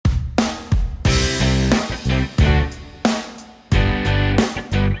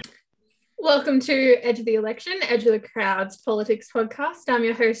Welcome to Edge of the Election, Edge of the Crowd's politics podcast. I'm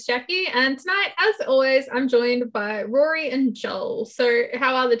your host, Jackie, and tonight, as always, I'm joined by Rory and Joel. So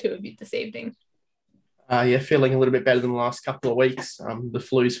how are the two of you this evening? Feeling a little bit better than the last couple of weeks. The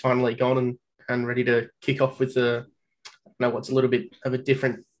flu's finally gone and ready to kick off with what's a little bit of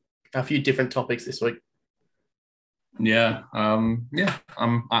a few different topics this week. I'm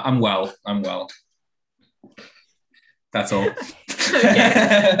well. That's all.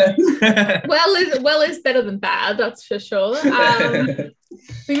 well is better than bad, that's for sure.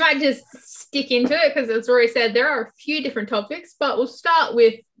 We might just stick into it because, as Rory said, there are a few different topics, but we'll start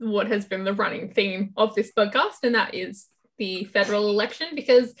with what has been the running theme of this podcast, and that is the federal election,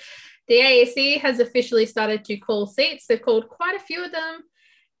 because the AAC has officially started to call seats. They've called quite a few of them,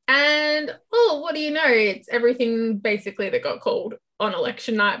 and what do you know? It's everything basically that got called on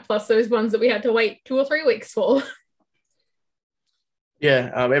election night, plus those ones that we had to wait 2 or 3 weeks for.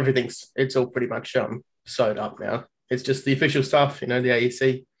 Yeah, it's all pretty much sewed up now. It's just the official stuff, the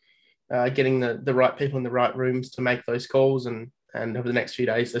AEC getting the right people in the right rooms to make those calls, and over the next few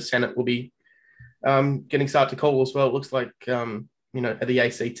days, the Senate will be getting started to call as well. It looks like the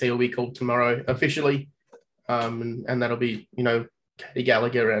ACT will be called tomorrow officially, and that'll be Katie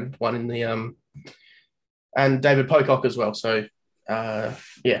Gallagher and one in the and David Pocock as well. So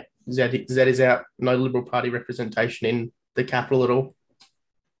Zed is out. No Liberal Party representation in the capital at all.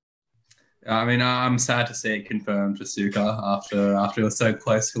 I mean, I'm sad to see it confirmed for Sukkah after it was so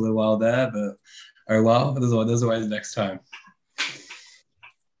close for a little while there, but oh well, there's always next time.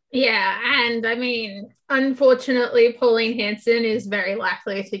 Yeah, and I mean, unfortunately, Pauline Hanson is very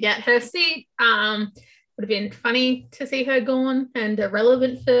likely to get her seat. Would have been funny to see her gone and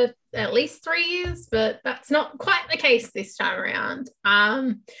irrelevant for at least 3 years, but that's not quite the case this time around.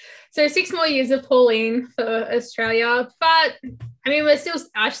 So 6 more years of Pauline for Australia, but I mean, we're still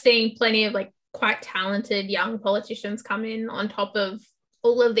seeing plenty of quite talented young politicians come in on top of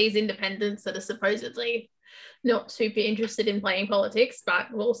all of these independents that are supposedly not super interested in playing politics, but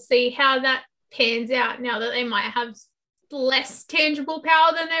we'll see how that pans out now that they might have less tangible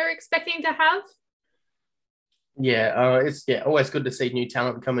power than they're expecting to have. Yeah, it's always good to see new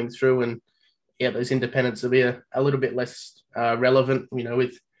talent coming through, and those independents will be a little bit less relevant,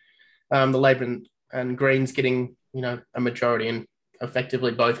 with the Labor and Greens getting a majority in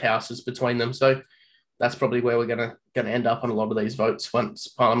effectively both houses between them. So that's probably where we're gonna end up on a lot of these votes once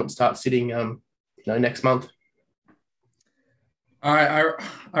Parliament starts sitting next month. I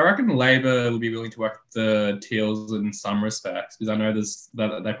reckon Labor will be willing to work with the Teals in some respects, because I know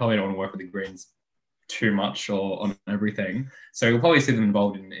that they probably don't want to work with the Greens too much or on everything. So you'll probably see them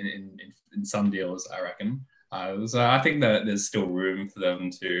involved in some deals, I reckon. So I think that there's still room for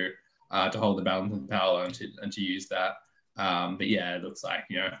them to hold the balance of power and to use that. But yeah, it looks like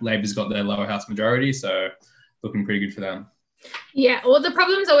Labor's got their lower house majority, so looking pretty good for them. Yeah, well, the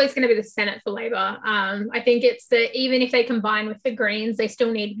problem's always going to be the Senate for Labor. I think it's that even if they combine with the Greens, they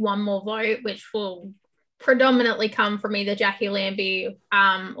still need one more vote, which will predominantly come from either Jackie Lambie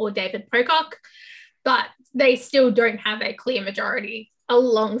or David Pocock. But they still don't have a clear majority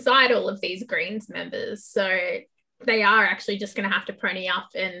alongside all of these Greens members. So they are actually just going to have to pony up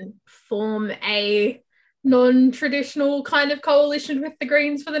and form a non-traditional kind of coalition with the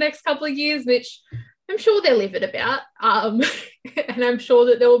Greens for the next couple of years, which I'm sure they're livid about. And I'm sure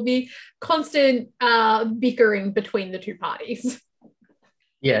that there will be constant bickering between the two parties.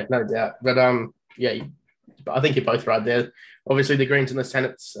 Yeah, no doubt. But I think you're both right there. Obviously, the Greens in the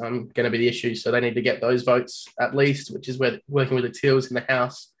Senate's going to be the issue, so they need to get those votes at least, which is where working with the Teals in the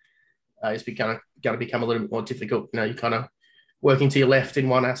House is going to become a little bit more difficult. You're kind of working to your left in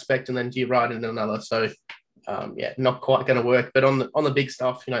one aspect and then to your right in another. So, not quite going to work. But on the big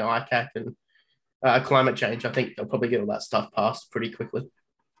stuff, ICAC and climate change, I think they'll probably get all that stuff passed pretty quickly.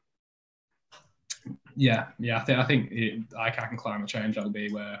 Yeah. I think ICAC and climate change that'll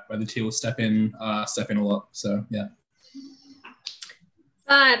be where the Teals step in a lot. So yeah.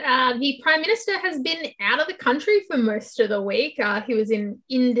 But the Prime Minister has been out of the country for most of the week. He was in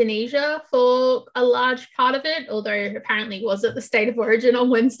Indonesia for a large part of it, although apparently he was at the State of Origin on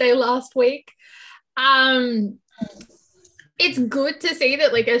Wednesday last week. It's good to see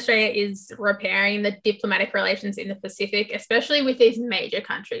that Australia is repairing the diplomatic relations in the Pacific, especially with these major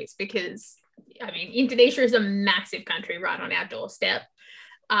countries, because I mean, Indonesia is a massive country right on our doorstep.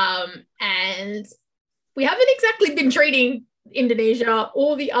 And we haven't exactly been treating Indonesia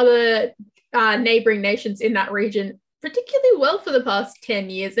or the other neighbouring nations in that region particularly well for the past 10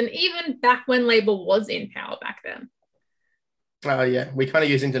 years, and even back when Labor was in power back then. We kind of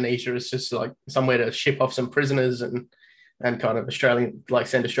use Indonesia as just somewhere to ship off some prisoners and and kind of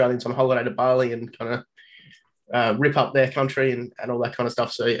send Australians on holiday to Bali and kind of rip up their country and all that kind of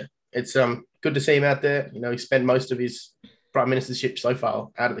stuff. So yeah, it's good to see him out there. He spent most of his prime ministership so far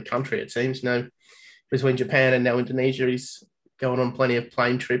out of the country, it seems. Between Japan and now Indonesia, he's going on plenty of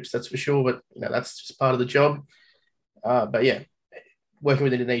plane trips, that's for sure. But that's just part of the job. But yeah, working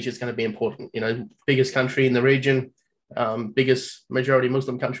with Indonesia is going to be important. Biggest country in the region, biggest majority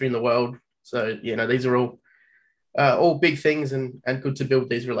Muslim country in the world. So these are all big things and good to build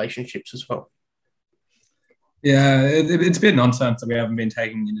these relationships as well. Yeah, it's a bit nonsense that we haven't been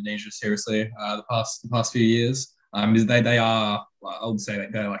taking Indonesia seriously the past few years. Because they are, I would say,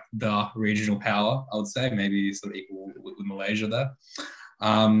 they're like the regional power. I would say maybe sort of equal with Malaysia there.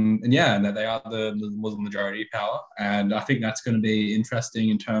 And they are the Muslim majority power, and I think that's going to be interesting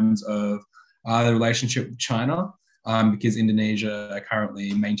in terms of the relationship with China, because Indonesia are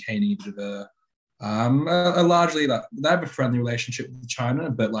currently maintaining a bit of a largely like they have a friendly relationship with China,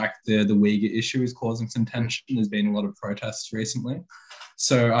 but like the Uyghur issue is causing some tension. There's been a lot of protests recently.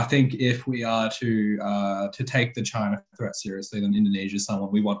 So I think if we are to take the China threat seriously, then Indonesia is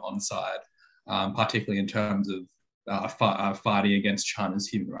someone we want on side, particularly in terms of fighting against China's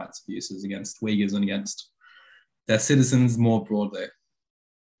human rights abuses against Uyghurs and against their citizens more broadly.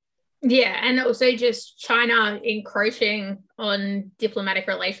 Yeah, and also just China encroaching on diplomatic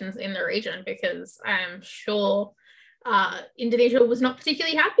relations in the region, because I'm sure Indonesia was not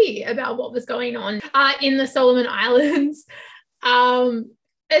particularly happy about what was going on in the Solomon Islands.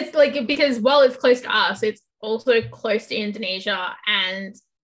 It's like, because while it's close to us, it's also close to Indonesia, and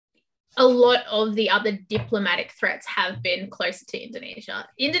a lot of the other diplomatic threats have been closer to Indonesia.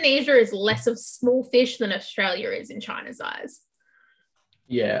 Indonesia is less of small fish than Australia is in China's eyes.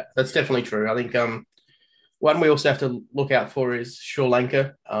 Yeah, that's definitely true. I think one we also have to look out for is Sri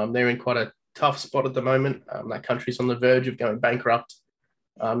Lanka. They're in quite a tough spot at the moment. That country's on the verge of going bankrupt.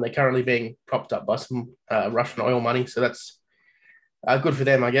 They're currently being propped up by some Russian oil money, so that's good for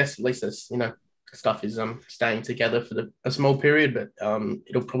them, I guess. At least there's stuff is staying together for a small period, but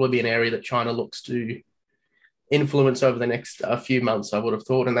it'll probably be an area that China looks to influence over the next few months, I would have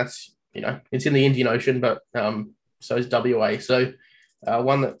thought. And that's it's in the Indian Ocean, but so is WA. So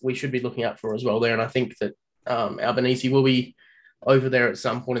one that we should be looking out for as well there. And I think that Albanese will be over there at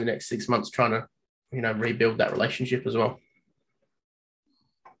some point in the next 6 months trying to rebuild that relationship as well.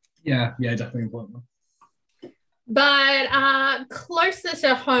 Yeah, definitely important. But closer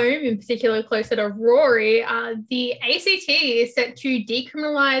to home, in particular closer to Rory, the ACT is set to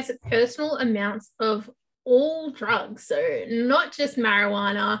decriminalise personal amounts of all drugs. So not just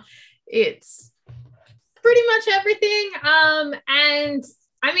marijuana, it's pretty much everything. And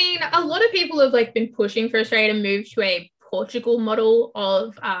I mean, a lot of people have been pushing for Australia to move to a Portugal model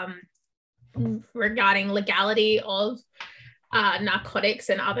of regarding legality of narcotics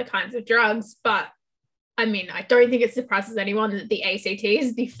and other kinds of drugs. But I mean, I don't think it surprises anyone that the ACT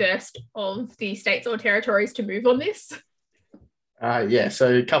is the first of the states or territories to move on this.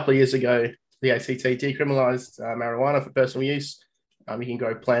 So a couple of years ago, the ACT decriminalised marijuana for personal use. You can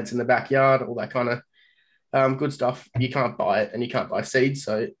grow plants in the backyard, all that kind of good stuff. You can't buy it and you can't buy seeds.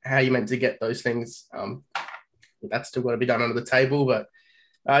 So how are you meant to get those things? That's still got to be done under the table. But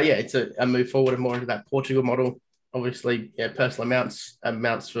it's a move forward and more into that Portugal model. Obviously, personal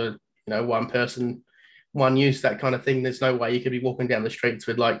amounts for one person, one use, that kind of thing. There's no way you could be walking down the streets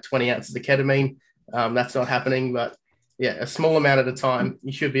with 20 ounces of ketamine. That's not happening. But a small amount at a time,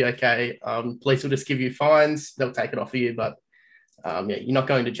 you should be okay. Police will just give you fines. They'll take it off of you, but you're not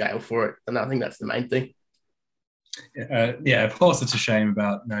going to jail for it. And I think that's the main thing. Of course, it's a shame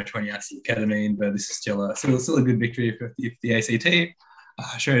about no 20 ounces of ketamine, but this is still a good victory for the ACT.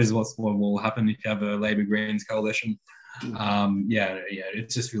 Shows what will happen if you have a Labor Greens coalition.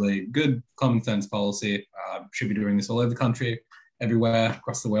 It's just really good common sense policy. Should be doing this all over the country, everywhere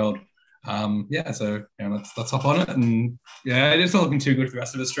across the world. Let's hop on it. And it's not looking too good for the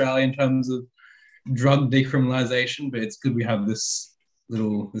rest of Australia in terms of drug decriminalisation, but it's good we have this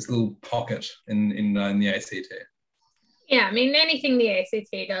little pocket in the ACT. Yeah, I mean, anything the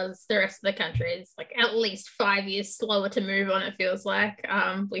ACT does, the rest of the country is at least 5 years slower to move on, it feels like.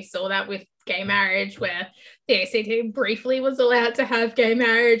 We saw that with gay marriage, where the ACT briefly was allowed to have gay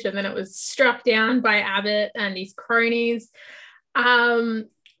marriage, and then it was struck down by Abbott and his cronies.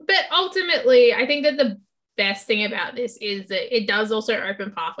 But ultimately, I think that the best thing about this is that it does also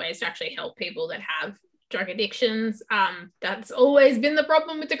open pathways to actually help people that have drug addictions. That's always been the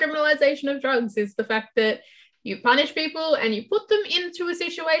problem with the criminalization of drugs, is the fact that you punish people and you put them into a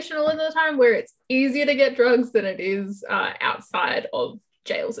situation a lot of the time where it's easier to get drugs than it is outside of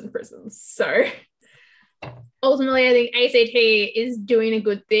jails and prisons. So ultimately, I think ACT is doing a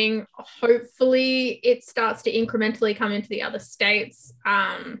good thing. Hopefully, it starts to incrementally come into the other states.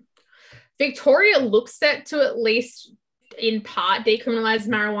 Victoria looks set to at least in part decriminalize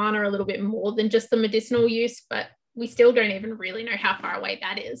marijuana a little bit more than just the medicinal use, but we still don't even really know how far away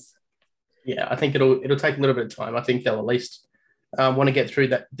that is. Yeah, I think it'll take a little bit of time. I think they'll at least want to get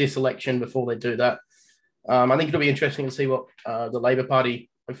through this election before they do that. I think it'll be interesting to see what the Labor Party,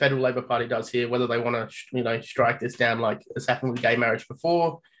 the federal Labor Party, does here. Whether they want to, strike this down like has happened with gay marriage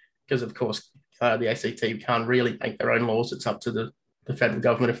before, because of course the ACT can't really make their own laws. It's up to the federal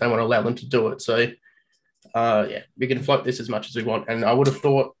government if they want to allow them to do it. So yeah, we can float this as much as we want, and I would have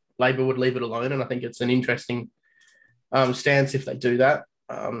thought Labor would leave it alone. And I think it's an interesting stance if they do that.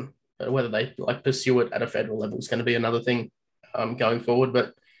 Whether they pursue it at a federal level is going to be another thing going forward.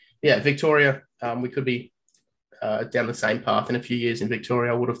 But yeah, Victoria, we could be down the same path in a few years in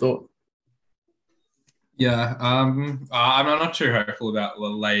Victoria, I would have thought. Yeah, I'm not too hopeful about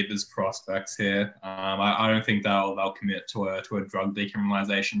Labor's prospects here. I don't think they'll commit to a drug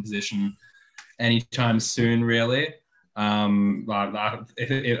decriminalisation position anytime soon, really. If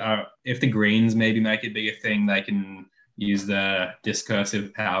the Greens maybe make it bigger thing, they can use their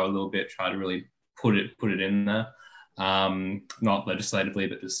discursive power a little bit, try to really put it in there, not legislatively,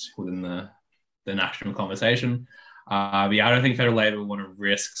 but just within the national conversation. But yeah, I don't think federal Labor will want to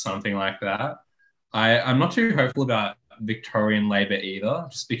risk something like that. I'm not too hopeful about Victorian Labor either,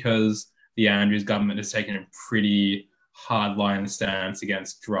 just because the Andrews government has taken a pretty hardline stance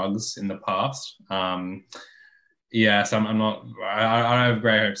against drugs in the past. Yeah, so I'm not. I don't have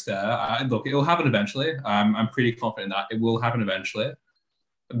great hopes there. Look, it will happen eventually. I'm pretty confident that it will happen eventually,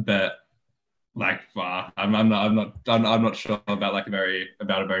 but I'm not sure about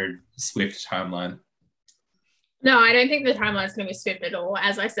a very swift timeline. No, I don't think the timeline is going to be swift at all.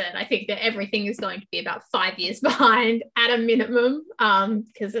 As I said, I think that everything is going to be about 5 years behind at a minimum,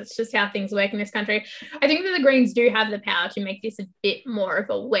 because it's just how things work in this country. I think that the Greens do have the power to make this a bit more of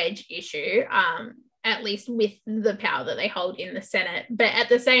a wedge issue, at least with the power that they hold in the Senate. But at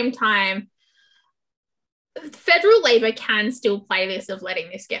the same time, federal Labor can still play this of letting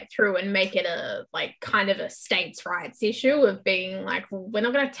this get through and make it a kind of a states' rights issue of being like, well, we're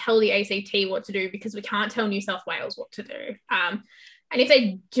not going to tell the ACT what to do because we can't tell New South Wales what to do. And if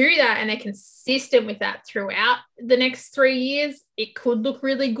they do that and they're consistent with that throughout the next 3 years, it could look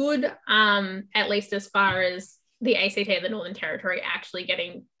really good, at least as far as the ACT and the Northern Territory actually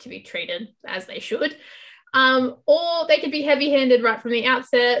getting to be treated as they should. Or they could be heavy-handed right from the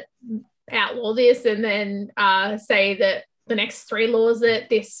outset, outlaw this, and then say that the next 3 laws that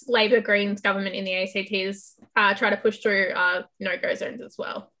this Labor Greens government in the ACT is try to push through are no-go zones as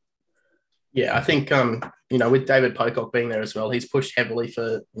well. Yeah, I think with David Pocock being there as well, he's pushed heavily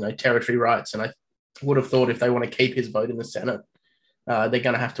for territory rights, and I would have thought if they want to keep his vote in the Senate, they're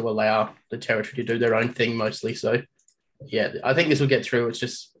going to have to allow the territory to do their own thing mostly. So yeah, I think this will get through. It's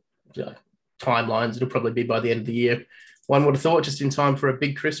just timelines. It'll probably be by the end of the year. One would have thought, just in time for a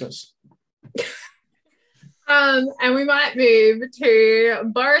big Christmas. And we might move to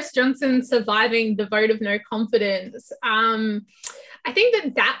Boris Johnson surviving the vote of no confidence. I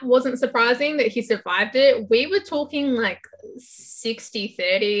think that wasn't surprising that he survived it. We were talking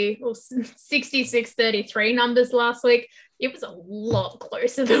 60-30 or 66-33 numbers last week. It was a lot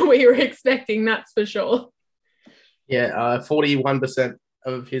closer than we were expecting, that's for sure. Yeah, 41%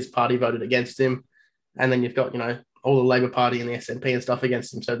 of his party voted against him. And then you've got, all the Labor Party and the SNP and stuff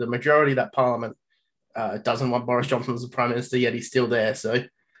against him. So the majority of that parliament doesn't want Boris Johnson as the Prime Minister, yet he's still there. So,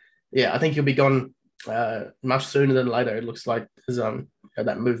 yeah, I think he'll be gone much sooner than later. It looks like there's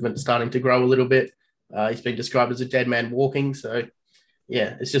that movement starting to grow a little bit. He's been described as a dead man walking. So,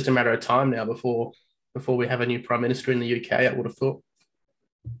 yeah, it's just a matter of time now before we have a new Prime Minister in the UK, I would have thought.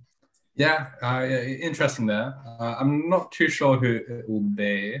 Yeah, interesting there. I'm not too sure who it will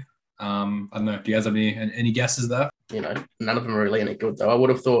be. I don't know. Do you guys have any guesses there? None of them are really any good, though. I would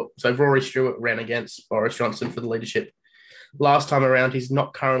have thought. So Rory Stewart ran against Boris Johnson for the leadership last time around. He's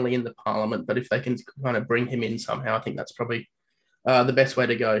not currently in the parliament, but if they can kind of bring him in somehow, I think that's probably the best way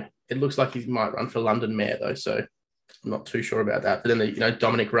to go. It looks like he might run for London mayor, though, so I'm not too sure about that. But then,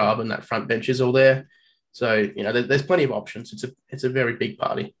 Dominic Raab and that front bench is all there. So, there's plenty of options. It's a very big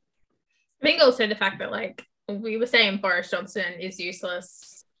party. I think also the fact that, we were saying Boris Johnson is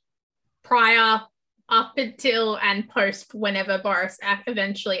useless prior, up until, and post whenever Boris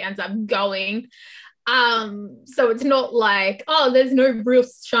eventually ends up going. So it's not like, oh, there's no real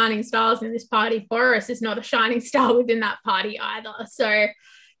shining stars in this party. Boris is not a shining star within that party either. So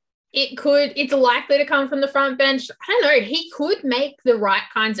It's likely to come from the front bench. I don't know. He could make the right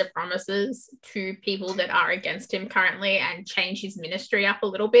kinds of promises to people that are against him currently and change his ministry up a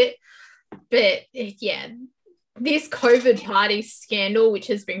little bit. But yeah, this COVID party scandal, which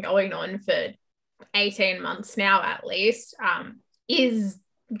has been going on for 18 months now at least, is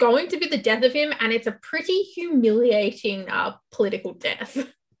going to be the death of him. And it's a pretty humiliating political death.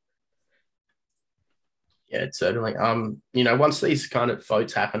 Yeah, it's certainly. Once these kind of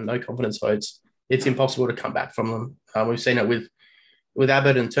votes happen, no confidence votes, it's impossible to come back from them. We've seen it with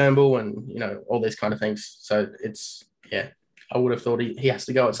Abbott and Turnbull and, all these kind of things. So it's, yeah, I would have thought he has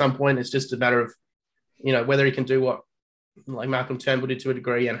to go at some point. It's just a matter of, whether he can do what like Malcolm Turnbull did to a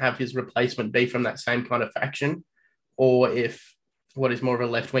degree and have his replacement be from that same kind of faction, or if what is more of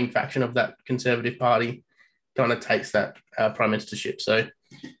a left-wing faction of that Conservative Party kind of takes that prime ministership. So,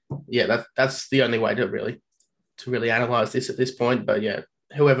 yeah, that's the only way to really analyze this at this point. But yeah,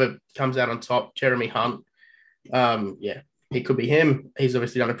 whoever comes out on top, Jeremy Hunt, it could be him. He's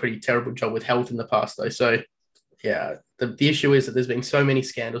obviously done a pretty terrible job with health in the past, though. So yeah, the issue is that there's been so many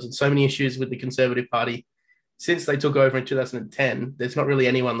scandals and so many issues with the Conservative Party since they took over in 2010. There's not really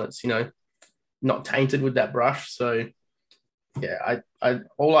anyone that's not tainted with that brush. So yeah, I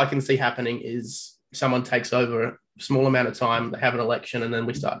all I can see happening is someone takes over a small amount of time, they have an election, and then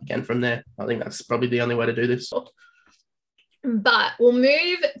we start again from there. I think that's probably the only way to do this. But we'll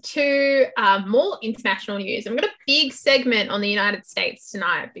move to more international news. I've got a big segment on the United States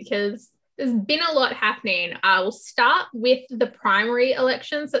tonight because there's been a lot happening. We'll start with the primary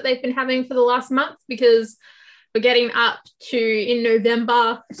elections that they've been having for the last month, because we're getting up to in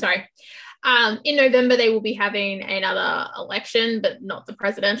November they will be having another election, but not the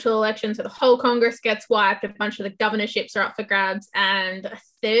presidential election. So the whole Congress gets wiped. A bunch of the governorships are up for grabs, and a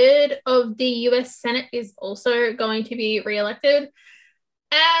third of the US Senate is also going to be re-elected.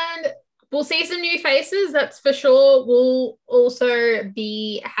 And we'll see some new faces, that's for sure. We'll also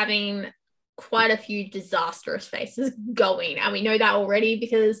be having quite a few disastrous faces going, and we know that already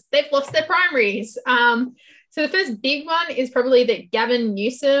because they've lost their primaries. So the first big one is probably that Gavin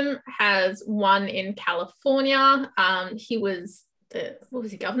Newsom has won in California. He was what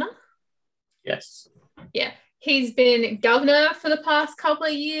was he, governor? Yes. Yeah. He's been governor for the past couple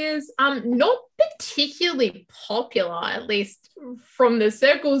of years. Not particularly popular, at least from the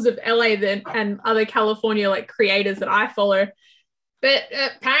circles of LA and other California creators that I follow. But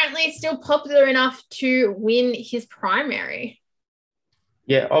apparently still popular enough to win his primary.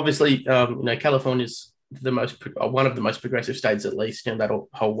 Yeah, obviously, California's one of the most progressive states, at least. That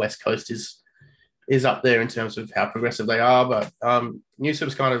whole West Coast is up there in terms of how progressive they are. But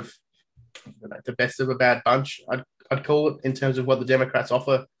Newsom's kind of the best of a bad bunch, I'd call it, in terms of what the Democrats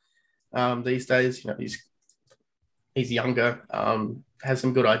offer these days. He's younger, has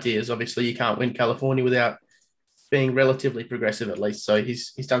some good ideas. Obviously, you can't win California without being relatively progressive, at least. So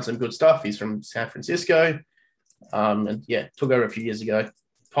he's done some good stuff. He's from San Francisco, and yeah, took over a few years ago.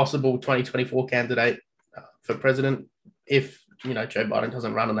 Possible 2024 candidate for president if Joe Biden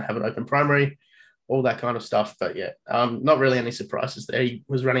doesn't run and they have an open primary, all that kind of stuff. But yeah, not really any surprises there. He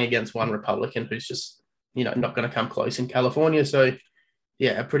was running against one Republican who's just not going to come close in California. So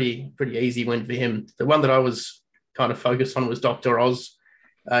yeah, a pretty easy win for him. The one that I was kind of focused on was Dr. Oz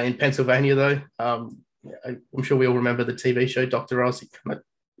in Pennsylvania, though. I'm sure we all remember the TV show Dr. Oz. He kind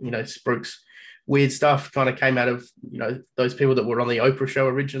of spooks weird stuff, kind of came out of those people that were on the Oprah show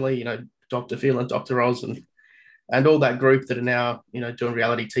originally, Dr. Phil and Dr. Oz and all that group that are now doing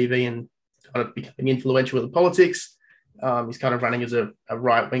reality TV and kind of becoming influential in politics. He's kind of running as a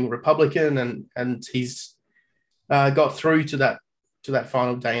right-wing Republican, and he's got through to that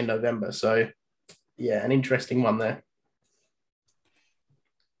final day in November. So yeah, an interesting one there.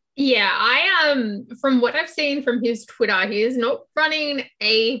 Yeah, I from what I've seen from his Twitter, he is not running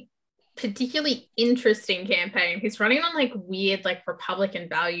a particularly interesting campaign. He's running on weird Republican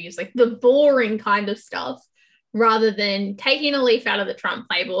values, the boring kind of stuff, rather than taking a leaf out of the Trump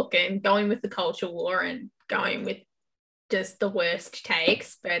playbook and going with the culture war and going with just the worst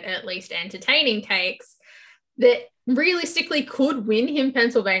takes, but at least entertaining takes that realistically could win him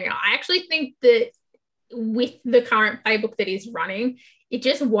Pennsylvania. I actually think that with the current playbook that he's running, it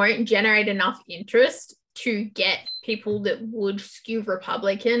just won't generate enough interest to get people that would skew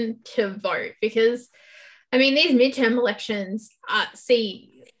Republican to vote, because these midterm elections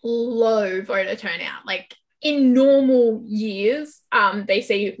see low voter turnout. In normal years, they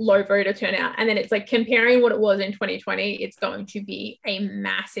see low voter turnout, and then it's comparing what it was in 2020, it's going to be a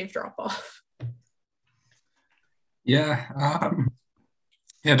massive drop off. Yeah.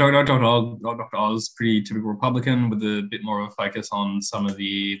 Yeah, Dr. Oz, pretty typical Republican with a bit more of a focus on some of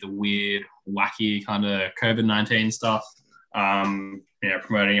the weird, wacky kind of COVID-19 stuff.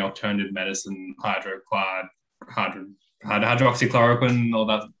 Promoting alternative medicine, hydroxychloroquine, all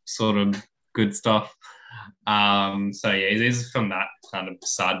that sort of good stuff. He's from that kind of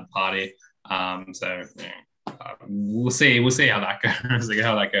side party. We'll see how that goes.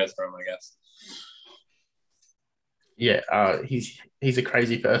 How that goes for him, I guess. Yeah, he's a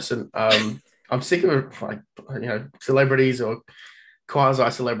crazy person. I'm sick of celebrities or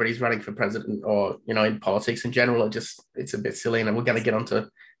quasi celebrities running for president or in politics in general. It's a bit silly, and we're going to get onto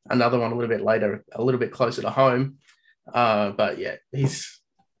another one a little bit later, a little bit closer to home. But yeah,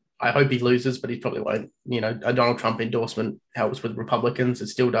 I hope he loses, but he probably won't. A Donald Trump endorsement helps with Republicans. It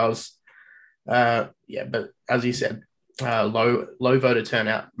still does. But as you said, low voter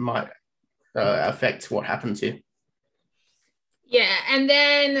turnout might affect what happens here. Yeah, and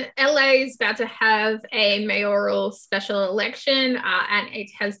then LA is about to have a mayoral special election, and it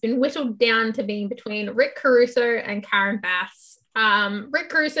has been whittled down to being between Rick Caruso and Karen Bass. Rick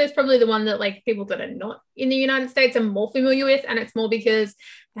Caruso is probably the one that people that are not in the United States are more familiar with, and it's more because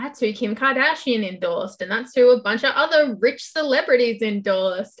that's who Kim Kardashian endorsed, and that's who a bunch of other rich celebrities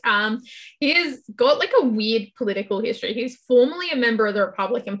endorsed. He has got a weird political history. He's formerly a member of the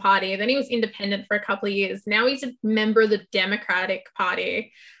Republican Party, then he was independent for a couple of years. Now he's a member of the Democratic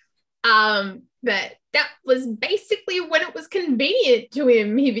Party. But that was basically when it was convenient to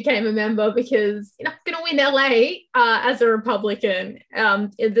him, he became a member, because you're not going to win LA as a Republican.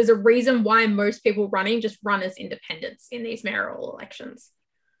 There's a reason why most people running just run as independents in these mayoral elections.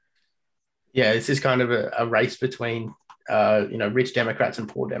 Yeah, this is kind of a race between, rich Democrats and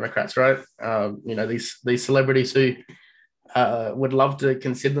poor Democrats, right? These celebrities who would love to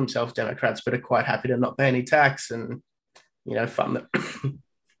consider themselves Democrats, but are quite happy to not pay any tax and, fund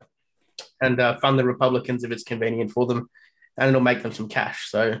the Republicans if it's convenient for them, and it'll make them some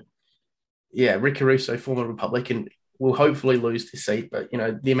cash. So, yeah, Rick Caruso, former Republican, will hopefully lose his seat, but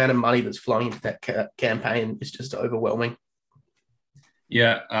the amount of money that's flowing into that campaign is just overwhelming.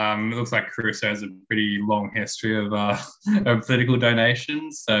 Yeah, it looks like Caruso has a pretty long history of political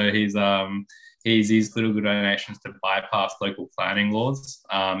donations. So he's used political donations to bypass local planning laws,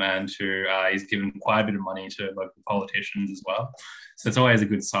 and he's given quite a bit of money to local politicians as well. So it's always a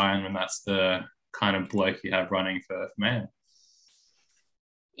good sign when that's the kind of bloke you have running for mayor.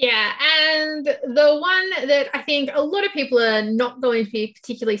 Yeah, and the one that I think a lot of people are not going to be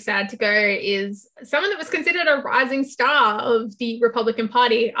particularly sad to go is someone that was considered a rising star of the Republican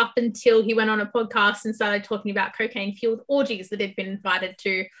Party up until he went on a podcast and started talking about cocaine-fueled orgies that had been invited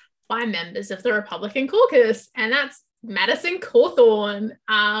to by members of the Republican caucus, and that's Madison Cawthorn.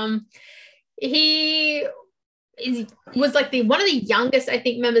 He was one of the youngest, I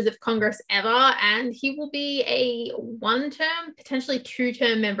think, members of Congress ever, and he will be a one-term, potentially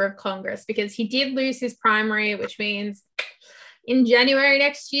two-term member of Congress, because he did lose his primary, which means in January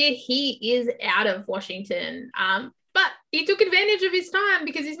next year he is out of Washington. But he took advantage of his time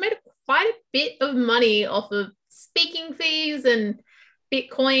because he's made quite a bit of money off of speaking fees and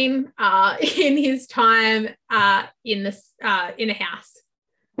Bitcoin in his time in the House.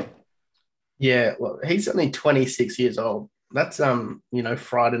 Yeah, well, he's only 26 years old. That's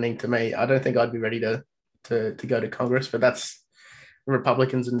frightening to me. I don't think I'd be ready to go to Congress, but that's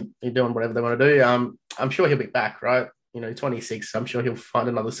Republicans and they're doing whatever they want to do. I'm sure he'll be back, right? 26. I'm sure he'll find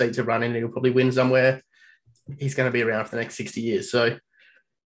another seat to run in. He'll probably win somewhere. He's going to be around for the next 60 years. So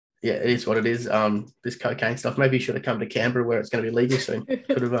yeah, it is what it is. This cocaine stuff. Maybe he should have come to Canberra where it's going to be legal soon.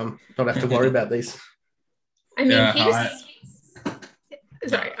 Could have not have to worry about these. I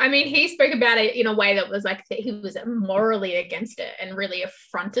mean, he spoke about it in a way that was he was morally against it and really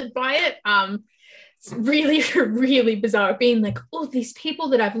affronted by it. It's really, really bizarre being these people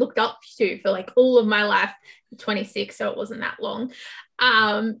that I've looked up to for all of my life, 26, so it wasn't that long,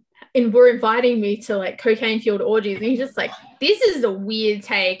 and were inviting me to cocaine-fueled orgies, and he's just this is a weird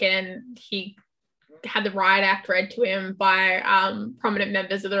take, and he had the riot act read to him by prominent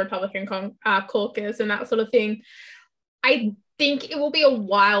members of the Republican caucus and that sort of thing. I think it will be a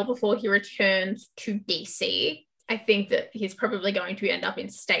while before he returns to DC. I think that he's probably going to end up in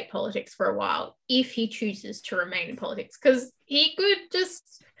state politics for a while if he chooses to remain in politics, because he could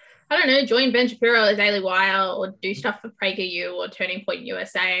just, I don't know, join Ben Shapiro or Daily Wire or do stuff for PragerU or Turning Point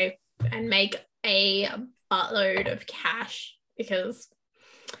USA and make a buttload of cash, because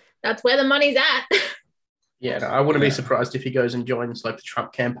that's where the money's at. Yeah, no, I wouldn't be surprised if he goes and joins the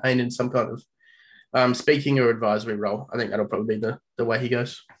Trump campaign in some kind of speaking or advisory role. I think that'll probably be the way he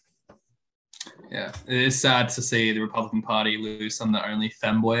goes. Yeah, it is sad to see the Republican Party lose some of the only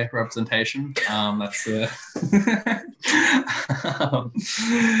femboy representation. That's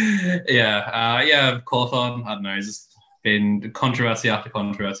Cawthon. I don't know. It's just been controversy after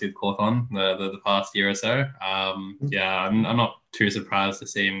controversy with Cawthon the past year or so. I'm not too surprised to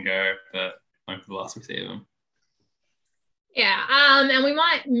see him go, but I'm for the last we see of him. Yeah, and we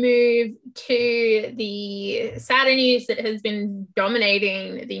might move to the sadder news that has been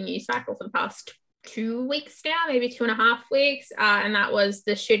dominating the news cycle for the past 2 weeks now, maybe 2.5 weeks, and that was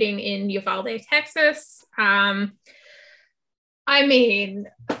the shooting in Uvalde, Texas. I mean,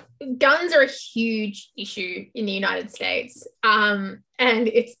 guns are a huge issue in the United States, and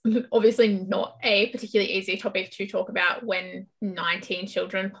it's obviously not a particularly easy topic to talk about when 19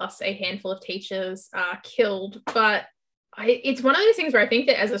 children plus a handful of teachers are killed, but it's one of those things where I think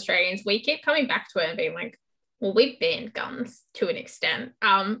that as Australians, we keep coming back to it and being like, well, we've banned guns to an extent.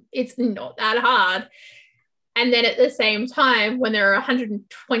 It's not that hard. And then at the same time, when there are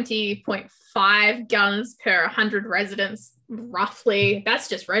 120.5 guns per 100 residents, roughly, that's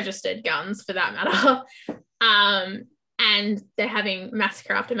just registered guns for that matter. And they're having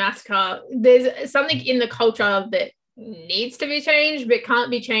massacre after massacre. There's something in the culture that needs to be changed, but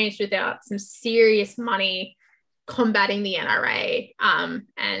can't be changed without some serious money combating the NRA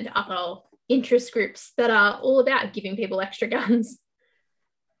and other interest groups that are all about giving people extra guns.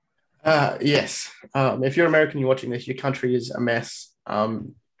 Yes. If you're American, you're watching this, your country is a mess.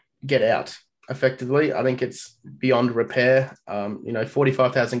 Get out, effectively. I think it's beyond repair.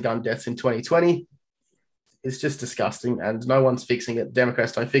 45,000 gun deaths in 2020. It's just disgusting, and no one's fixing it.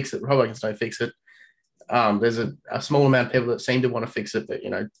 Democrats don't fix it. Republicans don't fix it. There's a small amount of people that seem to want to fix it, but,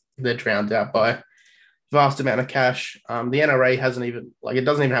 they're drowned out by vast amount of cash. The NRA hasn't even, it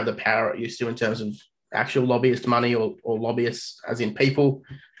doesn't even have the power it used to in terms of actual lobbyist money or lobbyists as in people.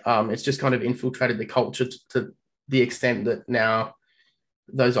 It's just kind of infiltrated the culture to the extent that now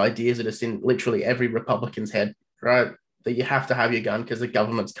those ideas are just in literally every Republican's head, right? That you have to have your gun because the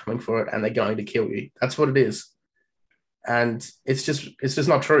government's coming for it and they're going to kill you. That's what it is. And it's just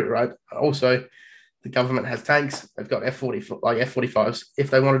not true, right? Also, the government has tanks. They've got F-45s.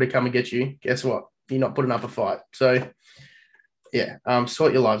 If they wanted to come and get you, guess what? You're not putting up a fight. So, yeah,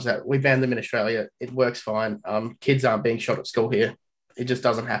 sort your lives out. We banned them in Australia. It works fine. Kids aren't being shot at school here. It just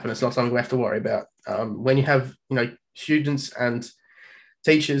doesn't happen. It's not something we have to worry about. When you have, students and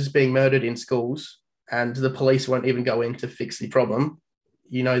teachers being murdered in schools and the police won't even go in to fix the problem,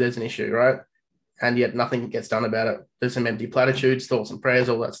 there's an issue, right? And yet nothing gets done about it. There's some empty platitudes, thoughts and prayers,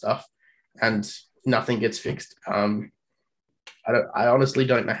 all that stuff, and nothing gets fixed. I honestly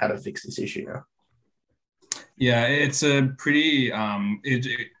don't know how to fix this issue now. Yeah, it's a pretty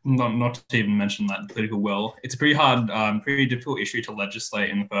not to even mention that political will. It's a pretty hard, pretty difficult issue to legislate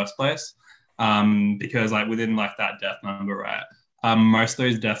in the first place, because within that death number, right? Most of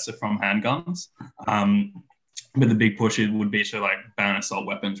those deaths are from handguns. But the big push would be to ban assault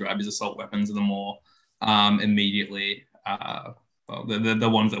weapons, right? Because assault weapons are the more immediately the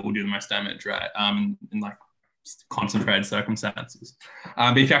ones that will do the most damage, right? In concentrated circumstances.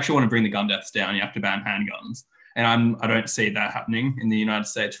 But if you actually want to bring the gun deaths down, you have to ban handguns. And I don't see that happening in the United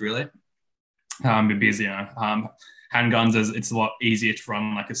States, really. Because, handguns, it's a lot easier to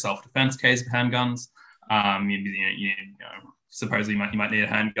run a self-defense case with handguns. Supposedly you might need a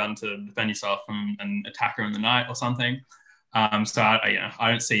handgun to defend yourself from an attacker in the night or something. So I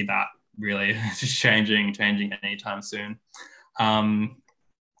don't see that really just changing anytime soon. I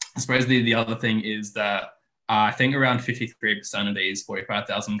suppose the other thing is that I think around 53% of these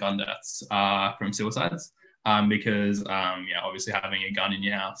 45,000 gun deaths are from suicides, because obviously having a gun in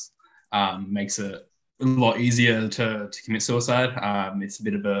your house makes it a lot easier to commit suicide. It's a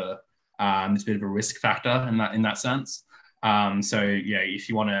bit of a risk factor in that sense. If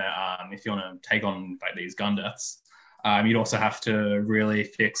you want to take on these gun deaths, you'd also have to really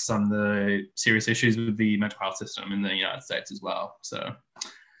fix some of the serious issues with the mental health system in the United States as well. So.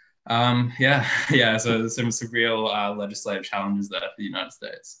 So some real legislative challenges there for the United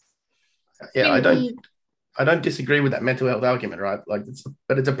States. Yeah, I don't disagree with that mental health argument, right?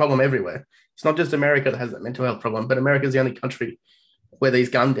 But it's a problem everywhere. It's not just America that has that mental health problem, but America is the only country where these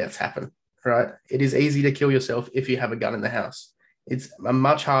gun deaths happen, right? It is easy to kill yourself if you have a gun in the house. It's a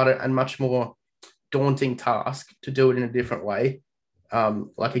much harder and much more daunting task to do it in a different way. A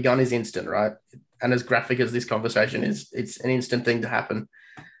gun is instant, right? And as graphic as this conversation is, it's an instant thing to happen.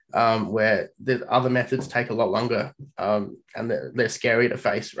 Where the other methods take a lot longer, and they're scary to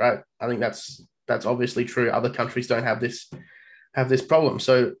face, right? I think that's obviously true. Other countries don't have this problem.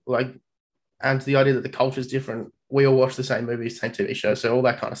 So and the idea that the culture is different, we all watch the same movies, same TV shows, so all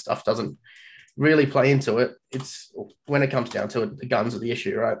that kind of stuff doesn't really play into it, it's when it comes down to it, the guns are the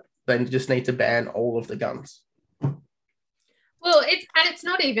issue, right? They just need to ban all of the guns. Well, it's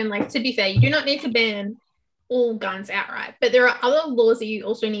not even like, to be fair, you do not need to ban all guns outright, but there are other laws that you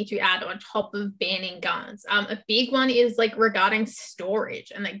also need to add on top of banning guns. A big one is like regarding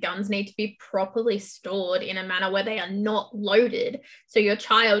storage, and that guns need to be properly stored in a manner where they are not loaded. So your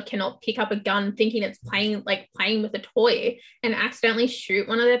child cannot pick up a gun thinking it's playing with a toy and accidentally shoot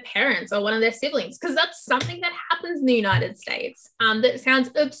one of their parents or one of their siblings, because that's something that happens in the United States. That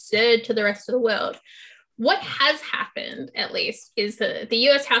sounds absurd to the rest of the world. What has happened, at least, is that the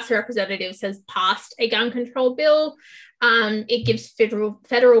US House of Representatives has passed a gun control bill. It gives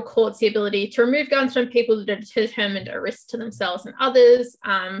federal courts the ability to remove guns from people that are determined a risk to themselves and others,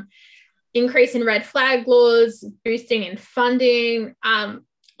 increase in red flag laws, boosting in funding.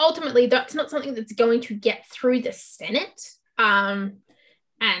 Ultimately, that's not something that's going to get through the Senate.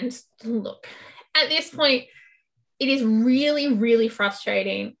 And look, at this point, it is really, really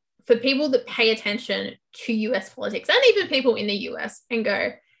frustrating for people that pay attention to US politics, and even people in the US, and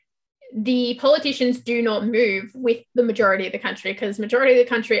go, the politicians do not move with the majority of the country, because majority of the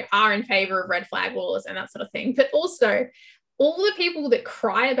country are in favor of red flag laws and that sort of thing. But also all the people that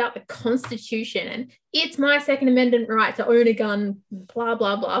cry about the Constitution and it's my Second Amendment right to own a gun, blah,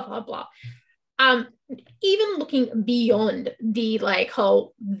 blah, blah, blah, blah. Even looking beyond the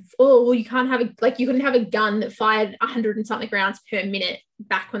whole, you can't have you couldn't have a gun that fired 100 and something rounds per minute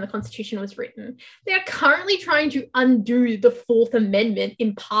back when the Constitution was written. They are currently trying to undo the Fourth Amendment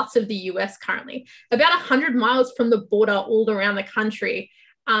in parts of the US currently. About 100 miles from the border all around the country,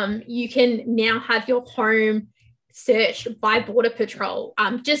 you can now have your home searched by Border Patrol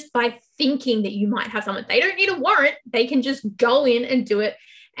just by thinking that you might have someone. They don't need a warrant. They can just go in and do it.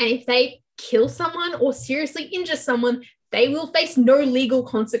 And if they kill someone or seriously injure someone, they will face no legal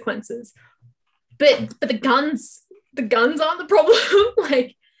consequences. But the guns aren't the problem.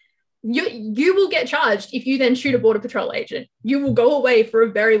 You will get charged if you then shoot a Border Patrol agent. You will go away for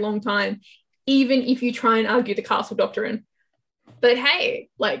a very long time, even if you try and argue the Castle Doctrine. But hey,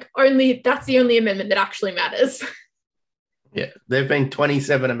 that's the only amendment that actually matters. Yeah, there have been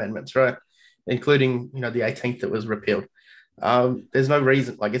 27 amendments, right? Including, the 18th that was repealed. There's no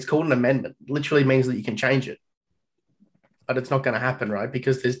reason, it's called an amendment. It literally means that you can change it. But it's not going to happen, right?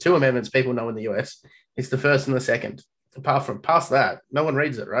 Because there's two amendments people know in the US. It's the first and the second. Past that, no one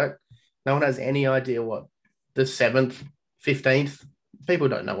reads it, right? No one has any idea what the 7th, 15th, people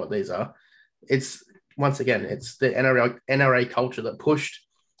don't know what these are. It's, once again, it's the NRA culture that pushed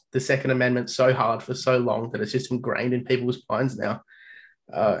the Second Amendment so hard for so long that it's just ingrained in people's minds now.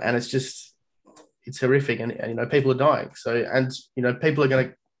 And it's horrific, and people are dying. So, and people are going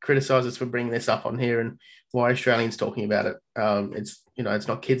to criticize us for bringing this up on here and why Australians talking about it. It's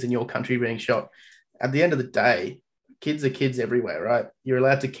not kids in your country being shot. At the end of the day, kids are kids everywhere, right? You're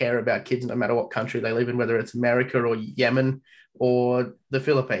allowed to care about kids no matter what country they live in, whether it's America or Yemen or the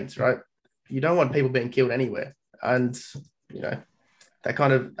Philippines, right? You don't want people being killed anywhere, and that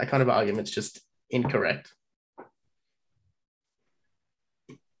kind of argument's just incorrect.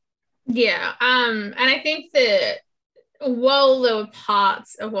 Yeah, and I think that while there were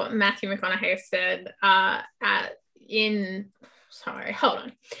parts of what Matthew McConaughey said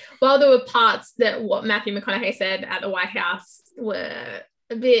while there were parts that what Matthew McConaughey said at the White House were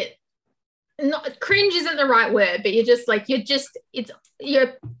a bit, not cringe isn't the right word, but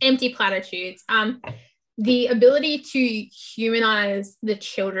you're empty platitudes. The ability to humanize the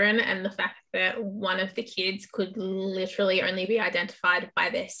children and the fact that one of the kids could literally only be identified by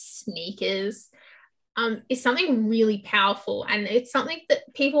their sneakers is something really powerful. And it's something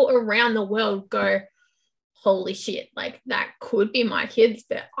that people around the world go, holy shit, that could be my kids,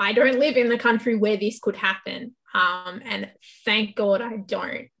 but I don't live in the country where this could happen. And thank God I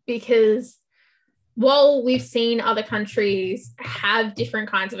don't, because while we've seen other countries have different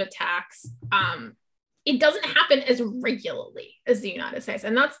kinds of attacks, it doesn't happen as regularly as the United States.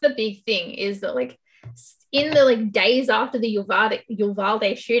 And that's the big thing, is that in the days after the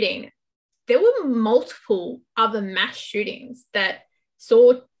Uvalde shooting, there were multiple other mass shootings that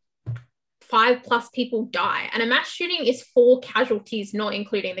saw 5+ people die. And a mass shooting is 4 casualties, not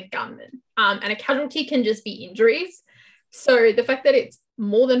including the gunman. And a casualty can just be injuries. So the fact that it's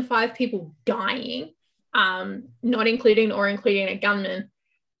more than 5 people dying, not including a gunman,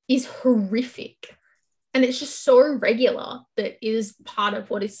 is horrific. And it's just so regular that is part of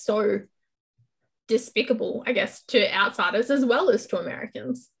what is so despicable, I guess, to outsiders as well as to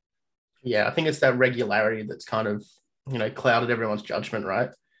Americans. Yeah, I think it's that regularity that's kind of, clouded everyone's judgment, right?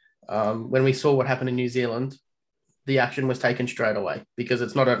 When we saw what happened in New Zealand, the action was taken straight away, because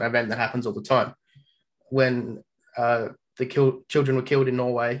it's not an event that happens all the time. When children were killed in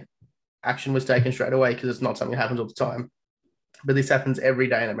Norway, action was taken straight away because it's not something that happens all the time. But this happens every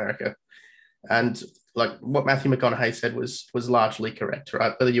day in America. And like what Matthew McConaughey said was largely correct,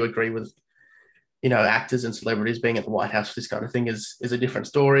 right? Whether you agree with, actors and celebrities being at the White House for this kind of thing is a different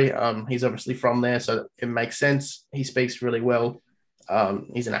story. He's obviously from there, so it makes sense. He speaks really well.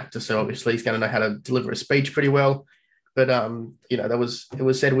 He's an actor, so obviously he's going to know how to deliver a speech pretty well. But it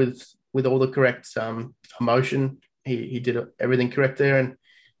was said with all the correct emotion. He did everything correct there, and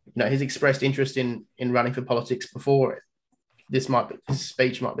he's expressed interest in running for politics before. His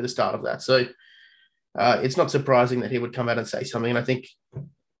speech might be the start of that. So it's not surprising that he would come out and say something. And I think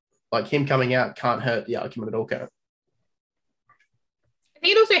like him coming out can't hurt the argument at all, can it? I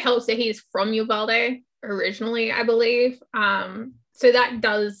think it also helps that he's from Uvalde originally, I believe. So that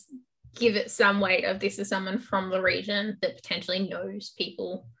does give it some weight of this is someone from the region that potentially knows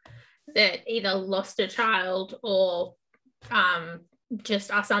people that either lost a child or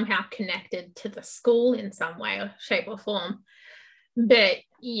just are somehow connected to the school in some way or shape or form. But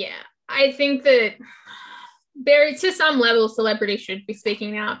yeah, I think that there, to some level, celebrity should be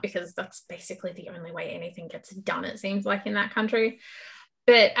speaking out because that's basically the only way anything gets done, it seems like, in that country.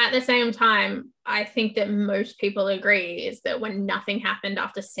 But at the same time, I think that most people agree is that when nothing happened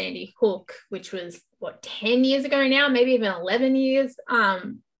after Sandy Hook, which was, 10 years ago now, maybe even 11 years,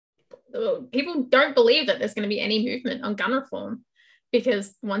 people don't believe that there's going to be any movement on gun reform,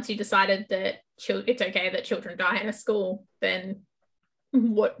 because once you decided that it's okay that children die in a school, then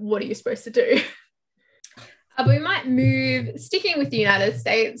what are you supposed to do? We might move, sticking with the United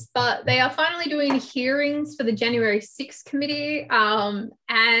States, but they are finally doing hearings for the January 6th committee,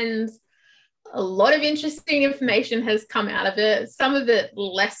 and a lot of interesting information has come out of it. Some of it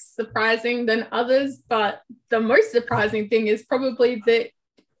less surprising than others, but the most surprising thing is probably that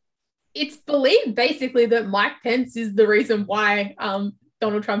it's believed basically that Mike Pence is the reason why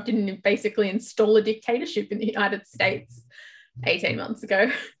Donald Trump didn't basically install a dictatorship in the United States 18 months ago.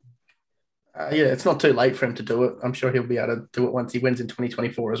 It's not too late for him to do it. I'm sure he'll be able to do it once he wins in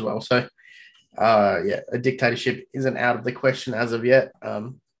 2024 as well. So, a dictatorship isn't out of the question as of yet.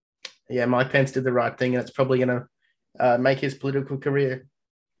 Mike Pence did the right thing, and it's probably going to make his political career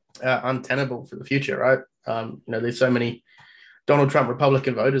untenable for the future, right? There's so many Donald Trump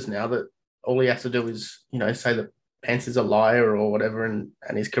Republican voters now that all he has to do is, say that Pence is a liar or whatever, and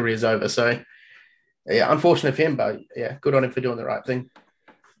his career's over. So, unfortunate for him, but good on him for doing the right thing.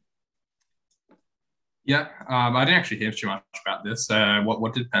 Yeah, I didn't actually hear too much about this.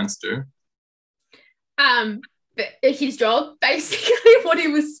 What did Pence do? His job, basically, what he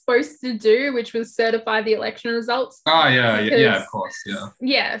was supposed to do, which was certify the election results. Oh, yeah, of course, yeah.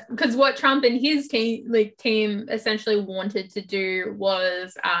 Yeah, because what Trump and his team essentially wanted to do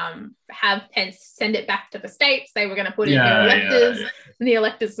was have Pence send it back to the states. They were going to put in their electors, and the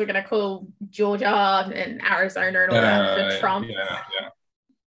electors were going to call Georgia and Arizona and all that for Trump.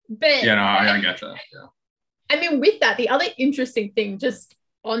 But I get that. Yeah. I mean, with that, the other interesting thing, just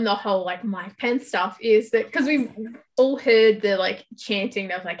on the whole Mike Pence stuff, is that because we've all heard the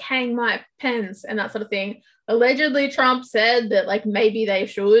chanting of hang Mike Pence and that sort of thing. Allegedly, Trump said that maybe they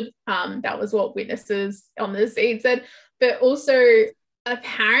should. That was what witnesses on the scene said. But also,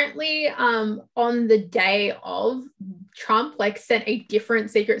 apparently, on the day of, Trump sent a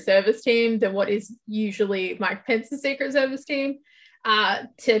different Secret Service team than what is usually Mike Pence's Secret Service team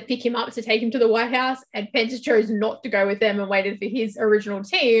to pick him up to take him to the White House, and Pence chose not to go with them and waited for his original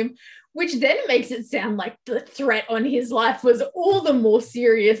team, which then makes it sound like the threat on his life was all the more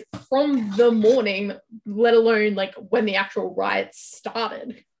serious from the morning, let alone when the actual riots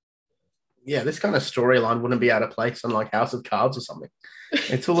started. Yeah, this kind of storyline wouldn't be out of place on House of Cards or something.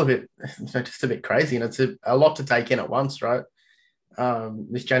 It's all a bit, just a bit crazy, and it's a lot to take in at once, right?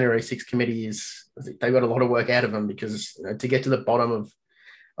 This January 6th committee they've got a lot of work out of them, because to get to the bottom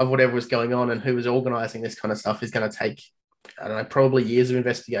of whatever was going on and who was organizing this kind of stuff is going to take, I don't know, probably years of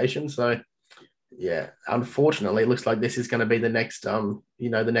investigation. So unfortunately, it looks like this is going to be the next, the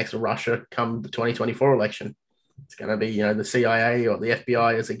next Russia come the 2024 election. It's going to be, the CIA or the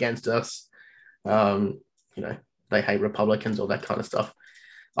FBI is against us. They hate Republicans, all that kind of stuff.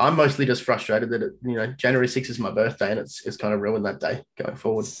 I'm mostly just frustrated that January 6th is my birthday, and it's kind of ruined that day going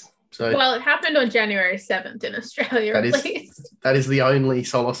forward. So, well, it happened on January 7th in Australia, at least. That is the only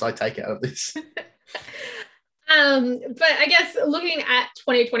solace I take out of this. But I guess looking at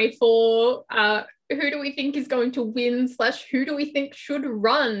 2024, who do we think is going to win / who do we think should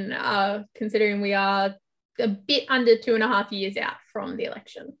run, considering we are a bit under 2.5 years out from the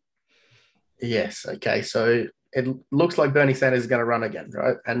election? Yes. Okay. So it looks like Bernie Sanders is going to run again,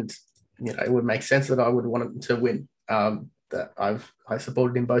 right? And it would make sense that I would want him to win. That I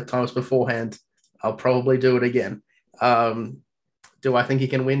supported him both times beforehand. I'll probably do it again. Do I think he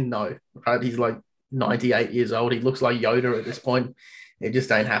can win? No, right? He's like 98 years old. He looks like Yoda at this point. It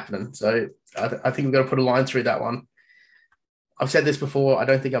just ain't happening. So I think we've got to put a line through that one. I've said this before. I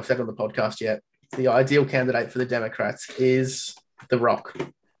don't think I've said it on the podcast yet. The ideal candidate for the Democrats is The Rock.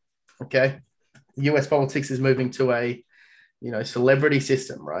 Okay. US politics is moving to a, celebrity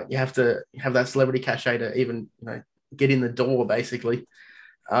system, right? You have to have that celebrity cachet to even, get in the door, basically.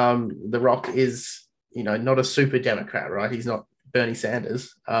 The Rock is, not a super Democrat, right? He's not Bernie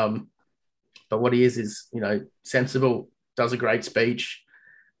Sanders. But what he is, sensible, does a great speech,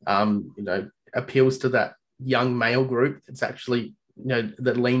 appeals to that young male group. It's actually,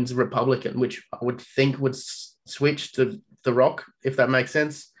 that leans Republican, which I would think would switch to The Rock, if that makes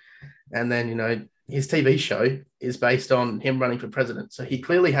sense. And then, his TV show is based on him running for president. So he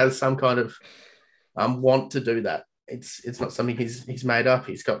clearly has some kind of want to do that. It's not something he's made up.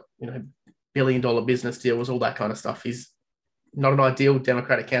 He's got, $1 billion business deals, all that kind of stuff. He's not an ideal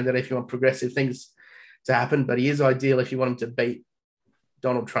Democratic candidate if you want progressive things to happen, but he is ideal if you want him to beat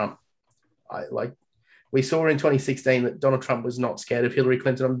Donald Trump. We saw in 2016 that Donald Trump was not scared of Hillary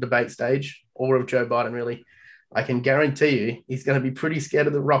Clinton on the debate stage or of Joe Biden, really. I can guarantee you he's going to be pretty scared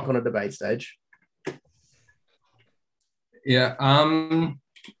of The Rock on a debate stage. Yeah.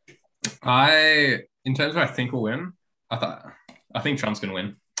 In terms of I think will win, I think Trump's going to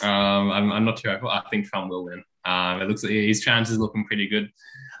win. I'm not too hopeful. I think Trump will win. It looks like his chances looking pretty good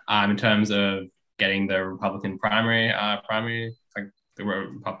in terms of getting the Republican primary, like the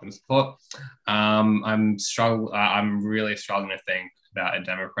Republican support. I'm really struggling to think about a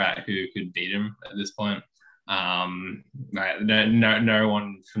Democrat who could beat him at this point. No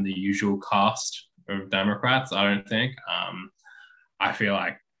one from the usual cast of Democrats, I don't think. I feel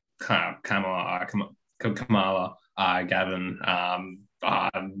like Kamala, Gavin,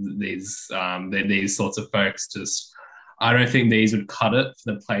 these sorts of folks just, I don't think these would cut it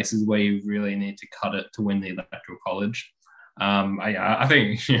for the places where you really need to cut it to win the Electoral College. I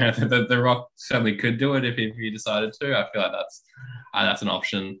think the Rock certainly could do it if he decided to. I feel like that's an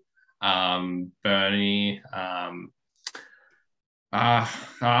option. Bernie, I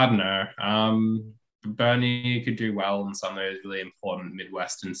don't know. Bernie could do well in some of those really important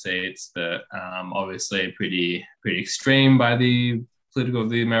Midwestern seats, but obviously pretty extreme by the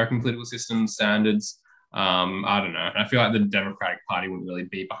American political system standards. I don't know. I feel like the Democratic Party wouldn't really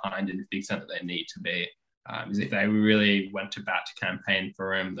be behind it to the extent that they need to be. Because if they really went to bat to campaign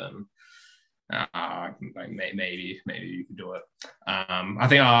for him, then maybe you could do it. I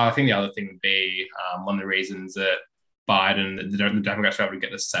think the other thing would be one of the reasons that the Democrats were able to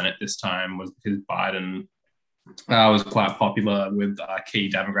get the Senate this time was because Biden was quite popular with key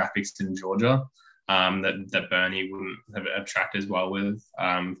demographics in Georgia that Bernie wouldn't have attracted as well with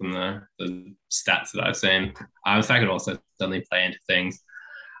from the stats that I've seen. So that could also certainly play into things.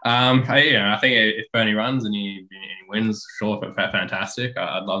 I think if Bernie runs and he wins, sure, fantastic.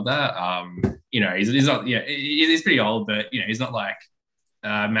 I'd love that. He's not. Yeah, he's pretty old, but he's not like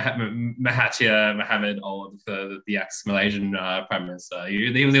Mahathir Mohamad old for the ex-Malaysian prime minister.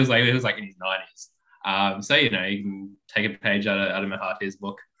 He was like in his 90s. So you can take a page out of Mahathir's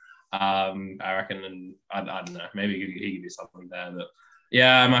book. I reckon, and I don't know, maybe he could do something there. But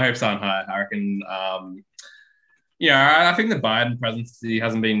yeah, my hopes aren't high. I reckon. I think the Biden presidency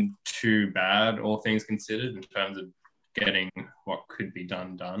hasn't been too bad, all things considered, in terms of getting what could be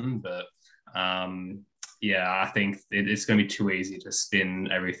done. But I think it's going to be too easy to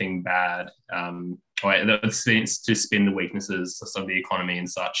spin everything bad. To spin the weaknesses of the economy and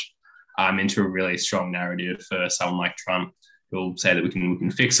such into a really strong narrative for someone like Trump, who'll say that we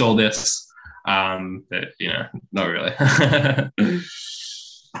can fix all this. But not really.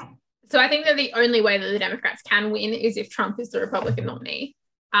 So I think that the only way that the Democrats can win is if Trump is the Republican nominee.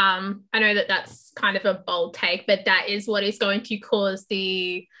 I know that that's kind of a bold take, but that is what is going to cause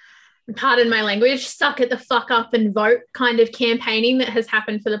the, pardon my language, suck it the fuck up and vote kind of campaigning that has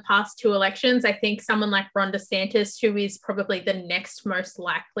happened for the past two elections. I think someone like Ron DeSantis, who is probably the next most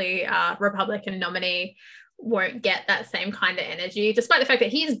likely Republican nominee, won't get that same kind of energy, despite the fact that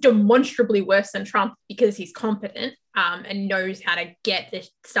he's demonstrably worse than Trump because he's competent and knows how to get the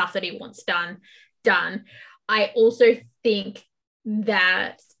stuff that he wants done. I also think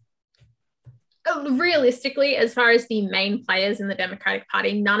that realistically, as far as the main players in the Democratic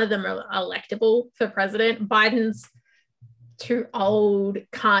Party, none of them are electable for president. Biden's too old,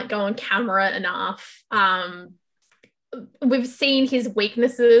 can't go on camera enough. we've seen his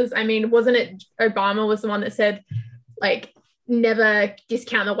weaknesses. I mean, wasn't it Obama was the one that said, like, never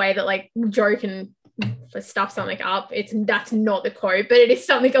discount the way that, like, Joe can stuff something up. That's not the quote, but it is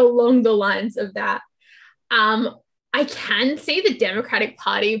something along the lines of that. I can see the Democratic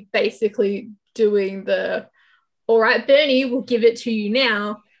Party basically doing the, all right, Bernie, we'll give it to you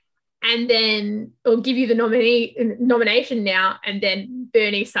now, and then we'll give you the nomination now, and then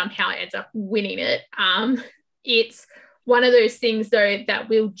Bernie somehow ends up winning it. It's one of those things, though, that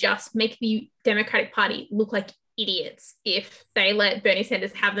will just make the Democratic Party look like idiots if they let Bernie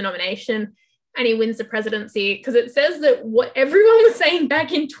Sanders have the nomination and he wins the presidency, because it says that what everyone was saying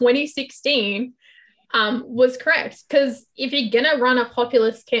back in 2016 was correct. Because if you're going to run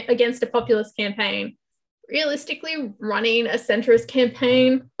against a populist campaign, realistically, running a centrist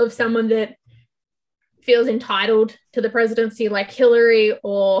campaign of someone that feels entitled to the presidency like Hillary,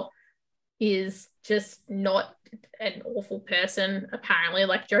 or is just not an awful person, apparently,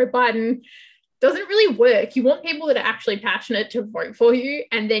 like Joe Biden, doesn't really work. You want people that are actually passionate to vote for you,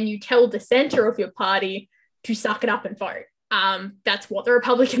 and then you tell the center of your party to suck it up and vote. That's what the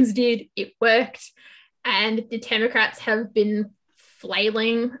Republicans did. It worked. And the Democrats have been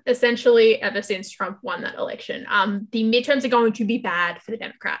flailing essentially ever since Trump won that election. The midterms are going to be bad for the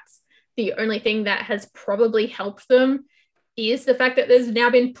Democrats. The only thing that has probably helped them is the fact that there's now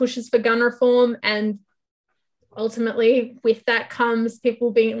been pushes for gun reform, and ultimately with that comes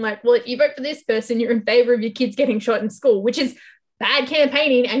people being like, well, if you vote for this person, you're in favor of your kids getting shot in school, which is bad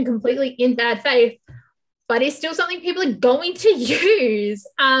campaigning and completely in bad faith, but it's still something people are going to use.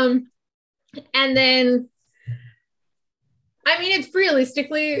 And then, I mean, it's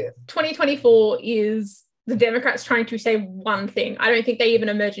realistically 2024 is the Democrats trying to say one thing. I don't think they even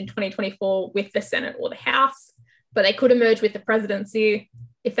emerge in 2024 with the Senate or the House, but they could emerge with the presidency.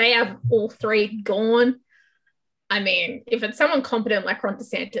 If they have all three gone, I mean, if it's someone competent like Ron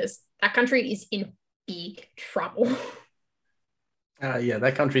DeSantis, that country is in big trouble. Yeah,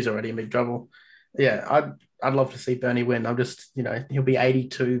 that country's already in big trouble. Yeah, I'd love to see Bernie win. I'm just, he'll be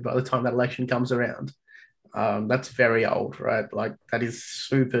 82 by the time that election comes around. That's very old, right? Like, that is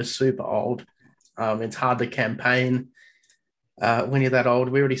super, super old. It's hard to campaign when you're that old.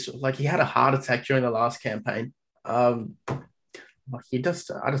 We already saw, like, he had a heart attack during the last campaign. I just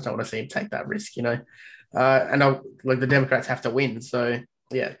don't want to see him take that risk, and the Democrats have to win. So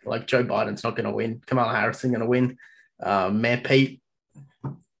yeah, like, Joe Biden's not going to win. Kamala Harris isn't going to win. Mayor Pete,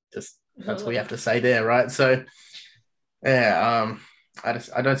 just that's what you have to say there, right? So yeah,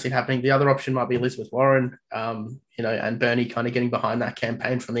 I don't see it happening. The other option might be Elizabeth Warren, and Bernie kind of getting behind that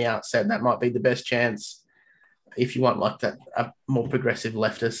campaign from the outset. That might be the best chance if you want, like, that a more progressive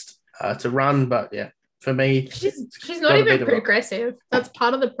leftist to run. But yeah, for me, she's not even progressive. That's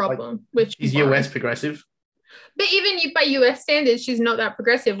part of the problem. Which she's US progressive. But even by US standards, she's not that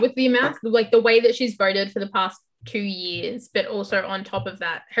progressive with the amount, like, the way that she's voted for the past 2 years, but also on top of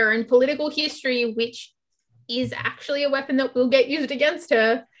that, her own political history, which is actually a weapon that will get used against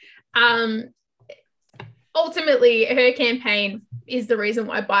her. Ultimately, her campaign is the reason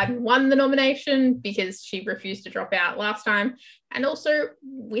why Biden won the nomination, because she refused to drop out last time. And also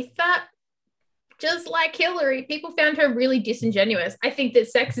with that, just like Hillary, people found her really disingenuous. I think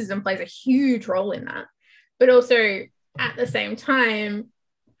that sexism plays a huge role in that. But also, at the same time,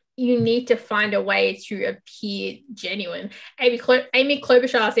 you need to find a way to appear genuine. Amy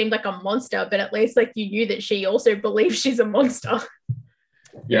Klobuchar seemed like a monster, but at least, like, you knew that she also believes she's a monster.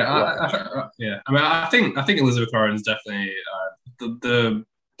 Yeah, I think Elizabeth Warren is definitely the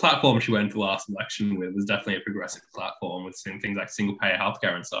platform she went into the last election with was definitely a progressive platform with things like single payer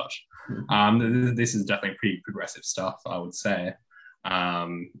healthcare and such. This is definitely pretty progressive stuff, I would say. I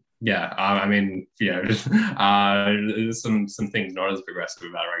mean, there's some things not as progressive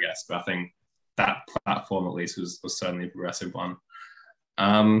about her, I guess, but I think that platform at least was certainly a progressive one.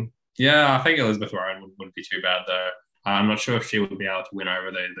 I think Elizabeth Warren wouldn't be too bad, though. I'm not sure if she would be able to win over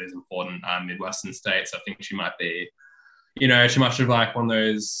those important Midwestern states. I think she might be, too much of, like, one of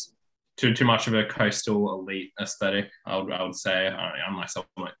those, too much of a coastal elite aesthetic, I would say, unlike someone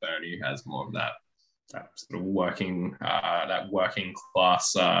like Bernie, who has more of that sort of working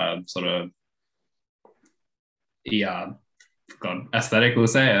class sort of aesthetic. We'll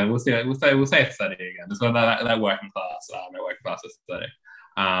say aesthetic again. It's got that working class aesthetic.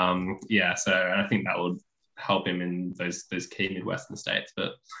 So I think that would help him in those key Midwestern states.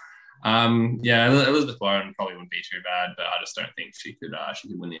 But Elizabeth Warren probably wouldn't be too bad, but I just don't think she could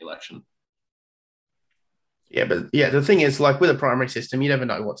win the election. Yeah, but yeah, the thing is, like, with a primary system, you never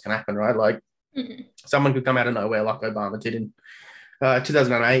know what's going to happen, right? Like, someone could come out of nowhere like Obama did in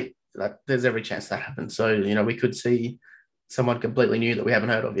 2008 there's every chance that happens. So, we could see someone completely new that we haven't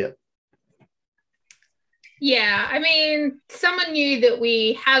heard of yet. Yeah, I mean, someone new that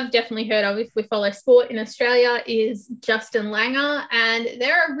we have definitely heard of if we follow sport in Australia is Justin Langer, and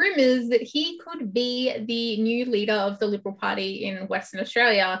there are rumours that he could be the new leader of the Liberal Party in Western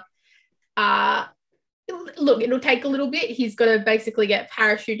Australia. Look, it'll take a little bit. He's got to basically get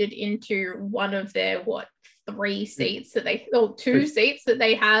parachuted into one of their, two seats that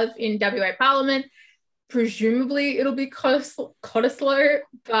they have in WA Parliament. Presumably it'll be Cottesloe,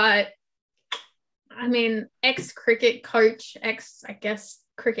 but I mean, ex-cricket coach, I guess,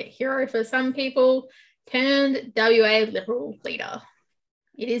 cricket hero for some people, turned WA Liberal leader.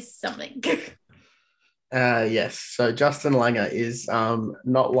 It is something. Yes. So Justin Langer is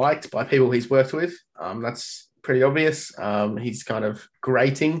not liked by people he's worked with. That's pretty obvious. He's kind of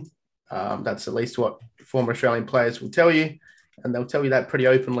grating. That's at least what former Australian players will tell you. And they'll tell you that pretty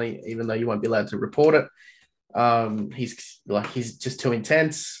openly, even though you won't be allowed to report it. He's just too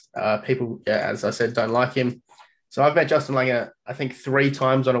intense. People, as I said, don't like him. So I've met Justin Langer, I think 3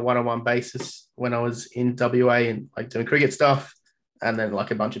 times on a one-on-one basis when I was in WA and doing cricket stuff, and then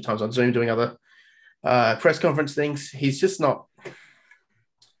a bunch of times on Zoom doing other press conference things. He's just not.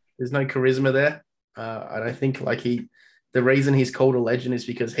 There's no charisma there. I don't think the reason he's called a legend is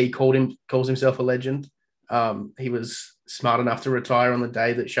because he calls himself a legend. He was smart enough to retire on the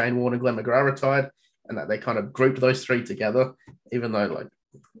day that Shane Warne and Glenn McGrath retired, and that they kind of grouped those 3 together, even though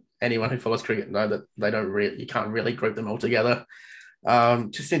anyone who follows cricket know that you can't really group them all together.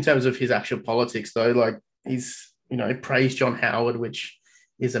 Just in terms of his actual politics though, he's, praised John Howard, which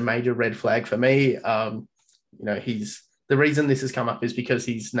is a major red flag for me. He's the reason this has come up is because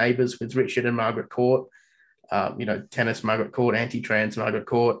he's neighbours with Richard and Margaret Court, tennis Margaret Court, anti-trans Margaret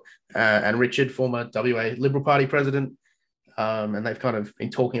Court, and Richard, former WA Liberal Party president. And they've kind of been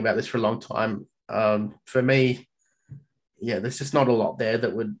talking about this for a long time. For me, there's just not a lot there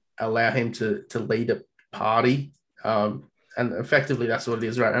that would allow him to lead a party. And effectively that's what it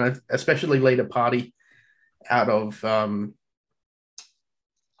is, right? And especially lead a party out of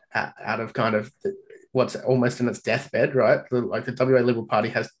kind of what's almost in its deathbed, right? The WA Liberal Party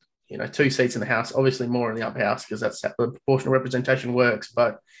has, 2 seats in the House, obviously more in the upper house because that's how the proportional representation works.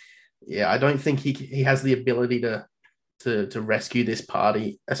 But I don't think he has the ability to rescue this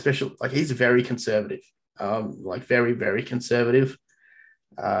party, especially he's very conservative, very, very conservative.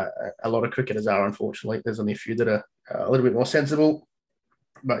 A lot of cricketers are, unfortunately. There's only a few that are a little bit more sensible.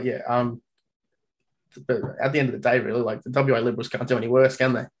 But but at the end of the day, really, the WA Liberals can't do any worse,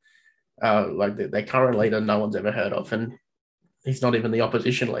 can they? Their current leader, no one's ever heard of, and he's not even the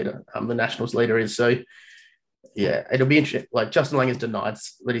opposition leader. The Nationals leader is. So, it'll be interesting. Justin Langer's denied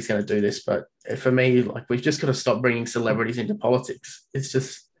that he's going to do this, but for me, we've just got to stop bringing celebrities into politics. It's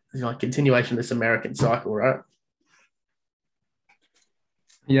just continuation of this American cycle, right?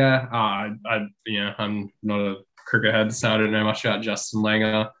 Yeah, I'm not a cricket head, so I don't know much about Justin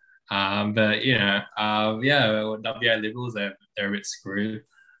Langer. But WA Liberals, they're a bit screwed.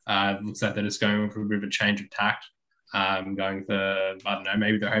 It looks like they're just going for a bit of a change of tact. Going for, I don't know,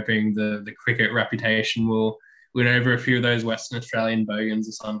 maybe they're hoping the cricket reputation will win over a few of those Western Australian bogans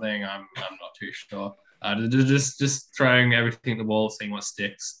or something. I'm not too sure. Just throwing everything at the wall, seeing what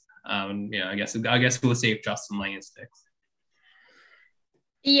sticks. I guess we'll see if Justin Langer sticks.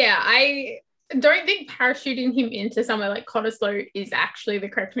 Yeah, I don't think parachuting him into somewhere like Cottesloe is actually the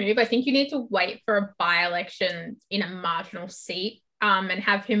correct move. I think you need to wait for a by-election in a marginal seat and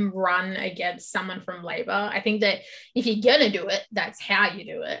have him run against someone from Labor. I think that if you're going to do it, that's how you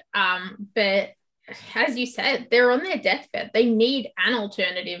do it. But as you said, they're on their deathbed. They need an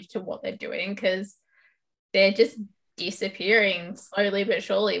alternative to what they're doing because they're just disappearing slowly but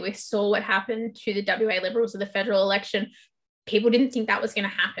surely. We saw what happened to the WA Liberals in the federal election. People didn't think that was going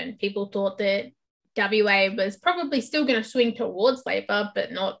to happen. People thought that WA was probably still going to swing towards Labor,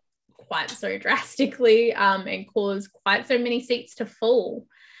 but not quite so drastically and cause quite so many seats to fall.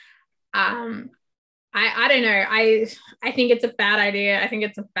 I don't know. I think it's a bad idea. I think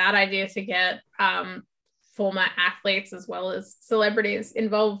it's a bad idea to get former athletes as well as celebrities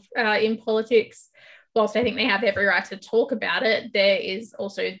involved in politics. Whilst I think they have every right to talk about it, there is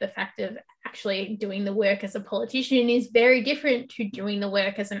also the fact of actually doing the work as a politician is very different to doing the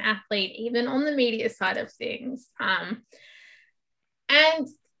work as an athlete, even on the media side of things. And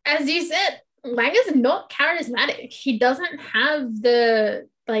as you said, Langer's not charismatic. He doesn't have the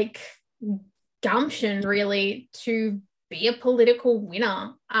gumption really to be a political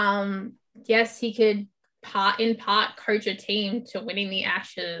winner. Yes, he could in part coach a team to winning the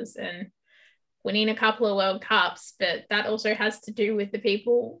Ashes and winning a couple of World Cups, but that also has to do with the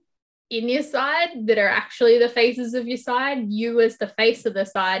people in your side that are actually the faces of your side. You as the face of the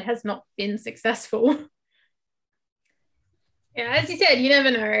side has not been successful. Yeah, as you said, you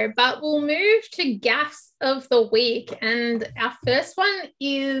never know. But we'll move to gaffes of the week. And our first one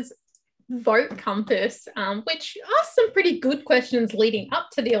is Vote Compass, which asked some pretty good questions leading up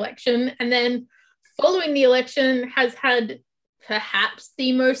to the election. And then following the election has had perhaps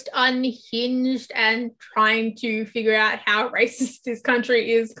the most unhinged and trying to figure out how racist this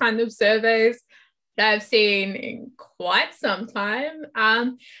country is kind of surveys that I've seen in quite some time.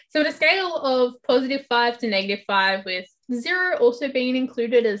 So on a scale of +5 to -5, with 0 also being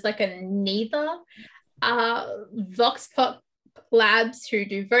included as like a neither, Vox Pop Labs, who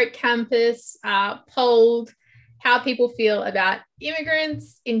do Vote Campus, polled how people feel about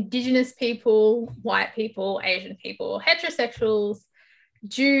immigrants, Indigenous people, white people, Asian people, heterosexuals,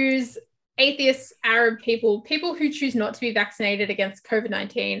 Jews, atheists, Arab people, people who choose not to be vaccinated against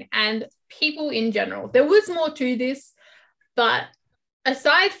COVID-19, and people in general. There was more to this, but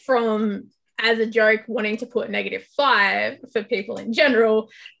aside from, as a joke, wanting to put -5 for people in general,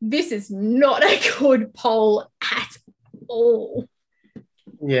 this is not a good poll at all.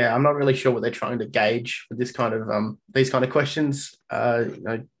 Yeah, I'm not really sure what they're trying to gauge with this kind of these kind of questions.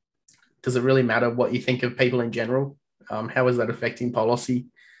 Does it really matter what you think of people in general? How is that affecting policy?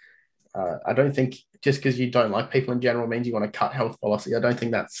 I don't think just because you don't like people in general means you want to cut health policy. I don't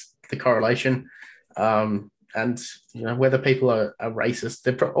think that's the correlation. And whether people are racist,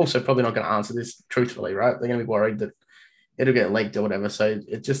 they're also probably not going to answer this truthfully, right? They're going to be worried that it'll get leaked or whatever. So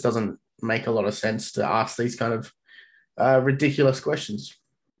it just doesn't make a lot of sense to ask these kind of ridiculous questions.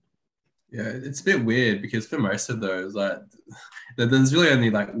 Yeah, it's a bit weird because for most of those, like, there's really only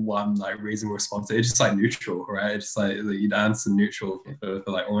like one like reasonable response. It's just like neutral, right? It's just like you'd answer neutral for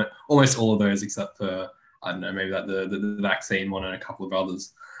like almost all of those, except for, I don't know, maybe like the vaccine one and a couple of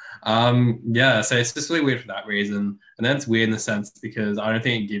others. Yeah, so it's just really weird for that reason. And then it's weird in the sense because I don't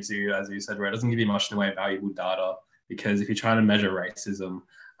think it gives you, as you said, right, it doesn't give you much in the way of valuable data, because if you're trying to measure racism,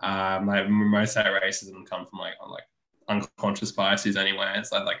 like most of that racism come from like unconscious biases anyway.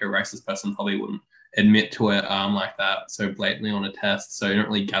 It's like a racist person probably wouldn't admit to it like that so blatantly on a test. So you're not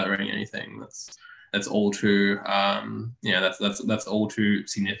really gathering anything that's all too that's all too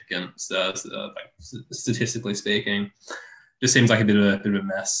significant. So, like, statistically speaking, just seems like a bit of a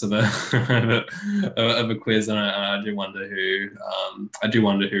mess of a quiz, and I do wonder who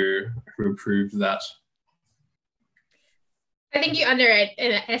approved that. I think you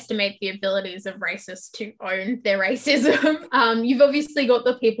underestimate the abilities of racists to own their racism. You've obviously got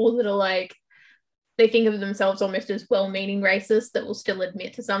the people that are like, they think of themselves almost as well-meaning racists that will still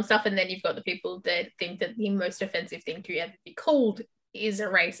admit to some stuff. And then you've got the people that think that the most offensive thing to ever be called is a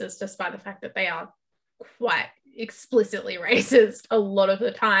racist, despite the fact that they are quite explicitly racist a lot of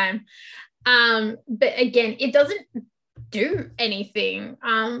the time. But again, it doesn't do anything.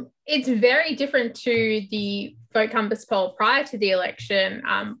 It's very different to the Vote Compass poll prior to the election,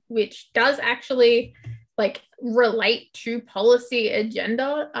 which does actually like relate to policy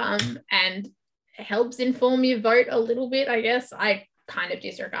agenda and helps inform your vote a little bit, I guess. I kind of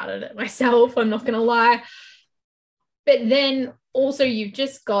disregarded it myself, I'm not going to lie. But then also you've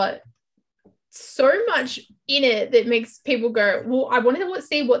just got so much in it that makes people go, well, I want to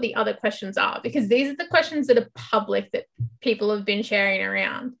see what the other questions are, because these are the questions that are public that people have been sharing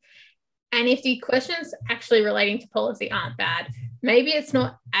around. And if the questions actually relating to policy aren't bad, maybe it's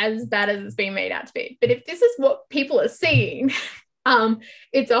not as bad as it's being made out to be. But if this is what people are seeing,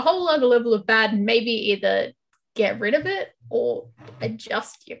 it's a whole other level of bad. Maybe either get rid of it or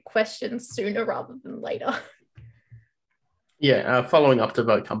adjust your questions sooner rather than later. Yeah, following up to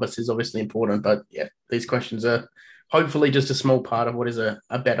Vote Compass is obviously important, but yeah, these questions are hopefully just a small part of what is a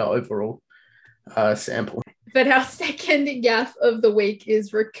better overall sample. But our second gaffe of the week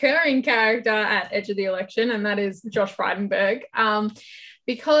is recurring character at Edge of the Election, and that is Josh Frydenberg.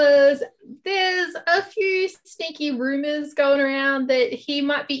 Because there's a few sneaky rumors going around that he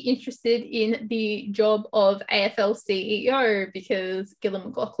might be interested in the job of AFL CEO, because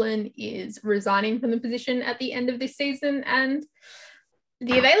Gillon McLachlan is resigning from the position at the end of this season, and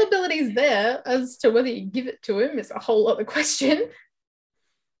the availability is there. As to whether you give it to him is a whole other question.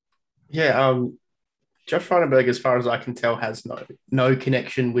 Yeah, Josh Frydenberg, as far as I can tell, has no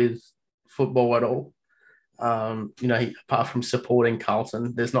connection with football at all. Apart from supporting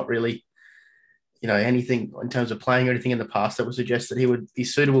Carlton, there's not really, anything in terms of playing or anything in the past that would suggest that he would be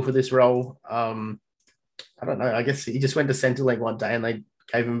suitable for this role. I don't know. I guess he just went to Centrelink one day and they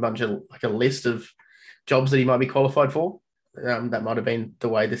gave him a list of jobs that he might be qualified for. That might have been the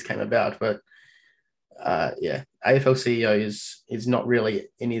way this came about. But AFL CEO is not really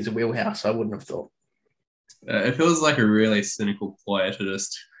in his wheelhouse, I wouldn't have thought. It feels like a really cynical ploy to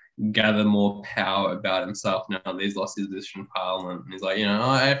just gather more power about himself now that he's lost his position in Parliament. And he's like,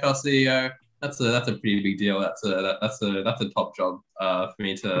 AFL CEO, that's a pretty big deal. That's a top job for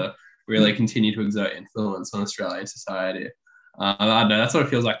me to really continue to exert influence on Australian society. I don't know. That's what it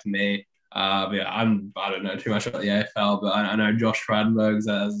feels like to me. But yeah, I don't know too much about the AFL, but I know Josh Frydenberg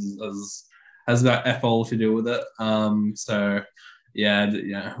has about F all to do with it. So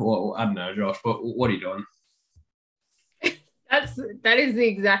yeah. Well, I don't know, Josh. What are you doing? That is the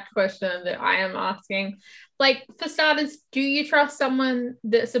exact question that I am asking. Like, for starters, do you trust someone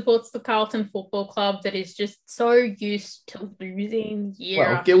that supports the Carlton Football Club that is just so used to losing year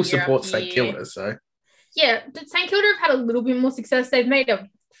after Gil year supports after St year? Kilda, so Yeah, St Kilda have had a little bit more success. They've made a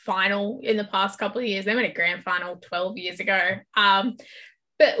final in the past couple of years. They made a grand final 12 years ago.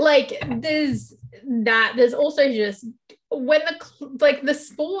 But like, there's that. There's also just when the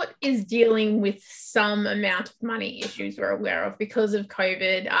sport is dealing with some amount of money issues we're aware of because of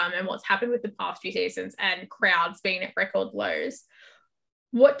COVID and what's happened with the past few seasons and crowds being at record lows.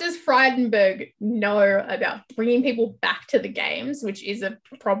 What does Frydenberg know about bringing people back to the games, which is a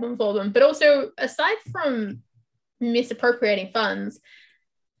problem for them? But also, aside from misappropriating funds,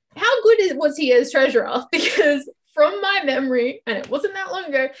 how good was he as treasurer? Because from my memory, and it wasn't that long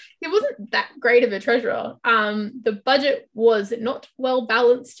ago, he wasn't that great of a treasurer. The budget was not well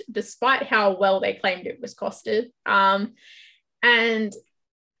balanced, despite how well they claimed it was costed. And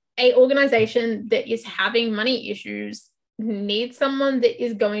a organization that is having money issues needs someone that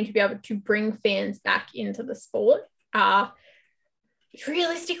is going to be able to bring fans back into the sport.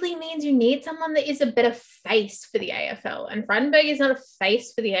 Realistically means you need someone that is a better face for the AFL. And Frydenberg is not a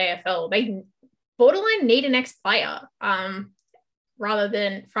face for the AFL. They borderline need an ex-player rather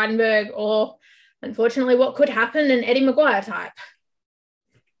than Frydenberg or, unfortunately, what could happen, an Eddie Maguire type.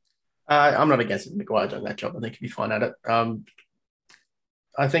 I'm not against Eddie Maguire doing that job. I think he'd be fine at it.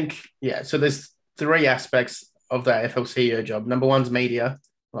 I think, so there's three aspects of the AFL CEO job. Number one's media.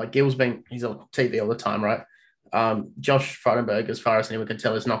 Like he's on TV all the time, right? Josh Frydenberg, as far as anyone can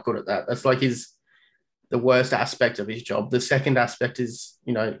tell, is not good at that. That's like the worst aspect of his job. The second aspect is,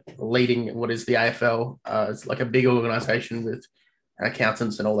 leading what is the AFL. It's like a big organization with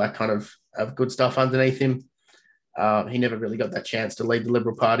accountants and all that kind of good stuff underneath him. He never really got that chance to lead the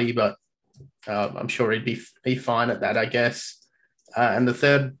Liberal Party, but I'm sure he'd be fine at that, I guess. And the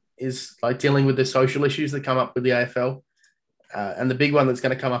third is like dealing with the social issues that come up with the AFL. And the big one that's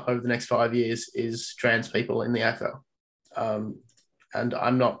going to come up over the next 5 years is trans people in the AFL. And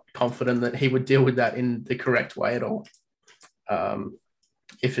I'm not confident that he would deal with that in the correct way at all.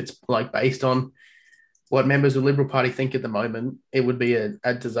 If it's like based on what members of the Liberal Party think at the moment, it would be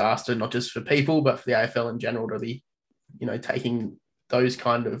a disaster, not just for people, but for the AFL in general to be, taking those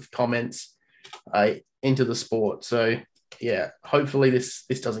kind of comments into the sport. So, yeah, hopefully this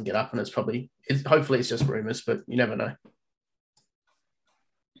doesn't get up, and hopefully it's just rumours, but you never know.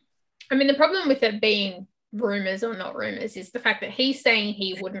 I mean, the problem with it being rumours or not rumours is the fact that he's saying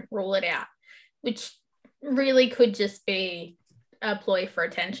he wouldn't rule it out, which really could just be a ploy for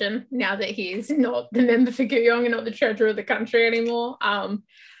attention now that he's not the member for Kooyong and not the treasurer of the country anymore. I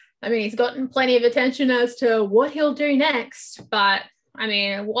mean, he's gotten plenty of attention as to what he'll do next, but I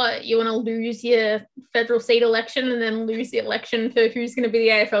mean, what, you want to lose your federal seat election and then lose the election for who's going to be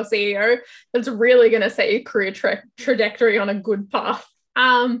the AFL CEO? That's really going to set your career trajectory on a good path.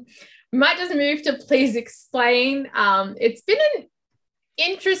 We might just move to please explain. It's been an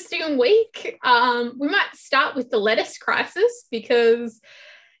interesting week. We might start with the lettuce crisis because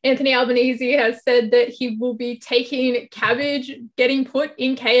Anthony Albanese has said that he will be taking cabbage getting put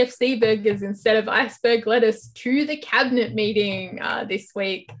in KFC burgers instead of iceberg lettuce to the cabinet meeting this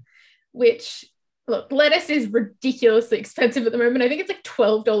week, which, look, lettuce is ridiculously expensive at the moment. I think it's like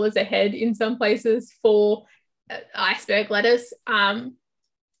 $12 a head in some places for iceberg lettuce.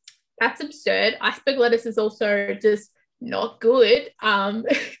 That's absurd. Iceberg lettuce is also just not good.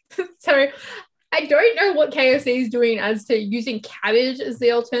 So I don't know what KFC is doing as to using cabbage as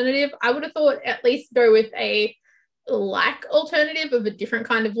the alternative. I would have thought at least go with a alternative of a different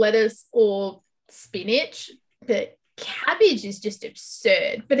kind of lettuce or spinach. But cabbage is just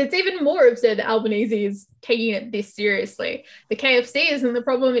absurd. But it's even more absurd that Albanese is taking it this seriously. The KFC isn't the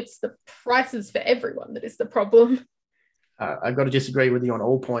problem. It's the prices for everyone that is the problem. I've got to disagree with you on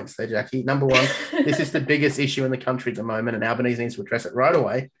all points there, Jackie. Number one, this is the biggest issue in the country at the moment, and Albanese needs to address it right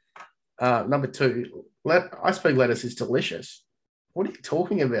away. Number two, iceberg lettuce is delicious. What are you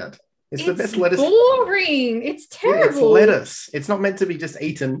talking about? It's the best lettuce. Boring. It's terrible. It's lettuce. It's not meant to be just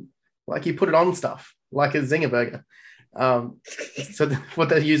eaten Like you put it on stuff, like a Zinger burger. So what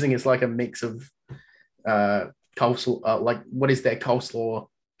they're using is like a mix of coleslaw, like what is their coleslaw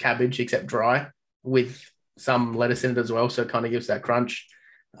cabbage except dry with some lettuce in it as well. So it kind of gives that crunch.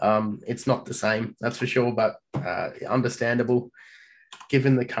 It's not the same, that's for sure, but understandable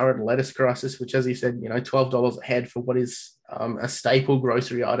given the current lettuce crisis, which, as you said, $12 a head for what is a staple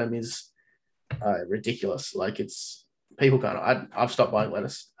grocery item is ridiculous. Like it's people can't. I've stopped buying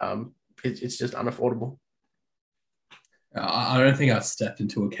lettuce. It's just unaffordable. I don't think I've stepped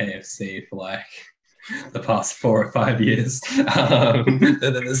into a KFC for like the past 4 or 5 years.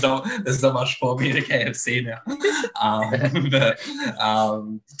 There's not much for me to KFC now.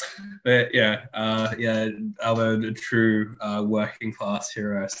 But yeah, I'm a true working class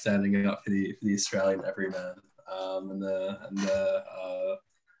hero standing up for the Australian everyman, and the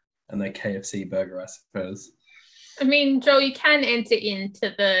KFC burger, I suppose. I mean, Joel, you can enter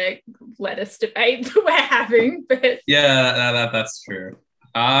into the lettuce debate that we're having, but yeah, that's true.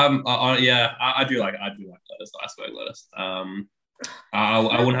 I do like lettuce, iceberg lettuce.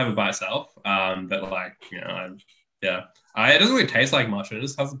 I wouldn't have it by itself, but like it doesn't really taste like much. It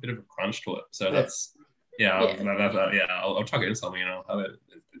just has a bit of a crunch to it. So that's I'll chuck it in something and I'll have it.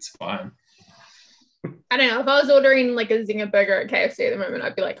 It's fine. I don't know. If I was ordering like a Zinger burger at KFC at the moment,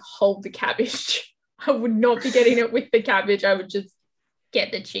 I'd be like, hold the cabbage. I would not be getting it with the cabbage. I would just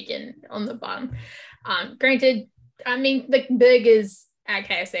get the chicken on the bun. Granted, I mean, the burgers at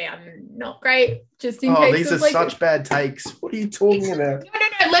KFC are not great. Just in case. These are such bad takes. What are you talking about? No.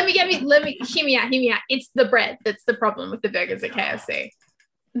 Let me hear me out. It's the bread that's the problem with the burgers at KFC.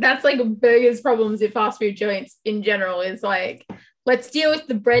 That's like burgers problems at fast food joints in general is like, let's deal with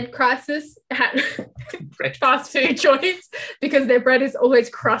the bread crisis at fast food joints because their bread is always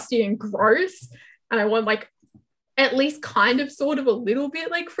crusty and gross. And I want like at least kind of sort of a little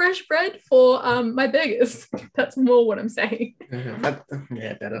bit like fresh bread for my burgers. That's more what I'm saying. Yeah,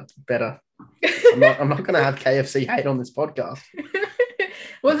 better. I'm not going to have KFC hate on this podcast.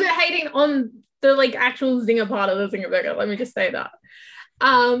 Was it hating on the like actual Zinger part of the Zinger burger? Let me just say that.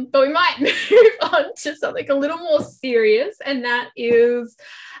 But we might move on to something a little more serious, and that is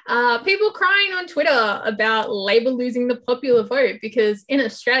people crying on Twitter about Labor losing the popular vote, because in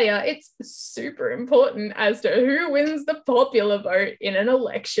Australia, it's super important as to who wins the popular vote in an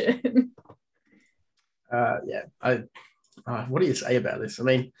election. What do you say about this? I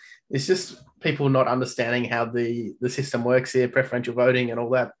mean, it's just people not understanding how the system works here, preferential voting and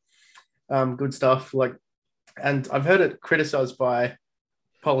all that good stuff. Like, and I've heard it criticised by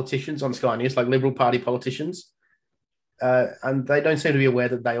politicians on Sky News, like Liberal Party politicians, and they don't seem to be aware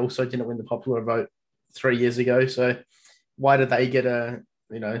that they also didn't win the popular vote 3 years ago. So why did they get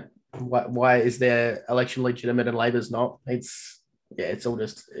why is their election legitimate and Labor's not? It's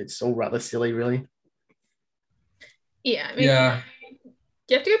all rather silly, really. Yeah, I mean, you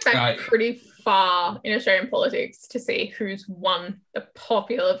have to go back pretty far in Australian politics to see who's won the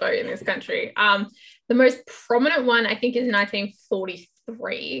popular vote in this country. The most prominent one, I think, is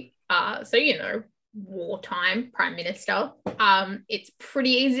 1943. So, wartime prime minister. It's pretty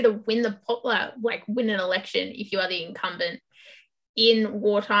easy to win win an election if you are the incumbent in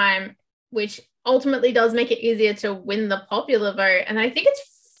wartime, which ultimately does make it easier to win the popular vote. And I think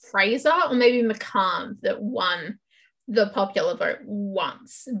it's Fraser or maybe McCann that won the popular vote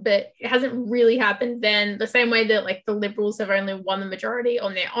once, but it hasn't really happened then, the same way that like the Liberals have only won the majority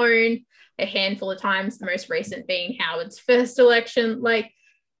on their own a handful of times, the most recent being Howard's first election. Like,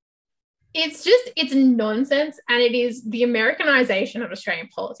 it's nonsense, and it is the Americanization of Australian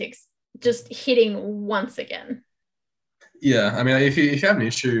politics just hitting once again. Yeah, I mean, if you have an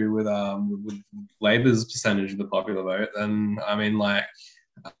issue with Labor's percentage of the popular vote, then I mean,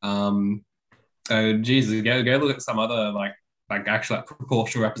 Jesus, go look at some other like actual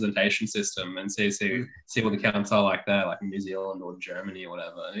proportional representation system and see what the counts are like there, like in New Zealand or Germany or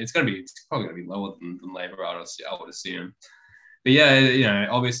whatever. And it's probably going to be lower than Labor, I would assume. But yeah,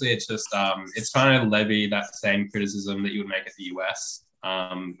 obviously it's just it's trying to levy that same criticism that you would make at the US,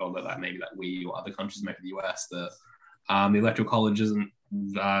 or that maybe that we or other countries make at the US, that the electoral college isn't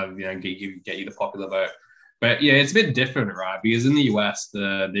get you the popular vote. But yeah, it's a bit different, right? Because in the US,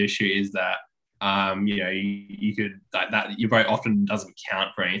 the issue is that you could that your vote often doesn't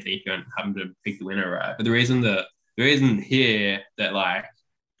count for anything if you don't happen to pick the winner, right? But the reason here that like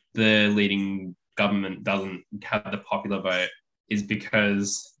the leading government doesn't have the popular vote is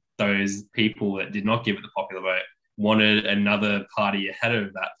because those people that did not give it the popular vote wanted another party ahead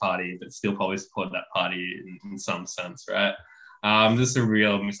of that party, but still probably supported that party in some sense, right? This is a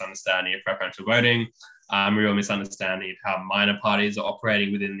real misunderstanding of preferential voting. real misunderstanding of how minor parties are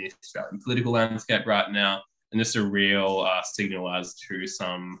operating within the Australian political landscape right now, and just a real signal as to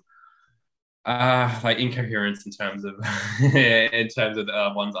some like incoherence in terms of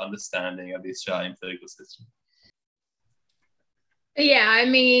one's understanding of the Australian political system. Yeah, I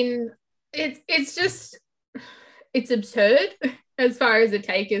mean, it's just it's absurd as far as the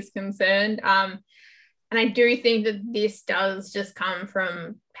take is concerned. And I do think that this does just come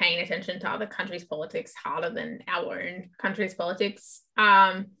from paying attention to other countries' politics harder than our own country's politics.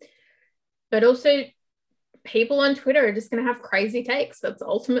 But also, people on Twitter are just going to have crazy takes. That's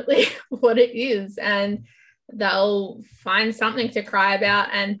ultimately what it is. And they'll find something to cry about.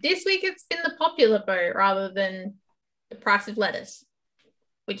 And this week it's been the popular vote rather than the price of lettuce,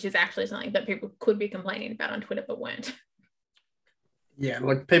 which is actually something that people could be complaining about on Twitter but weren't. Yeah,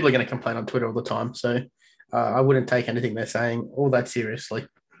 like people are going to complain on Twitter all the time. So I wouldn't take anything they're saying all that seriously.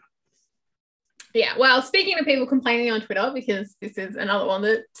 Yeah, well, speaking of people complaining on Twitter, because this is another one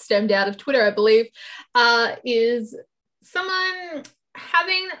that stemmed out of Twitter, I believe, is someone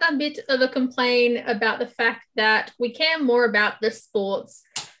having a bit of a complaint about the fact that we care more about the sports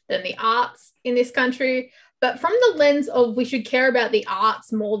than the arts in this country, but from the lens of we should care about the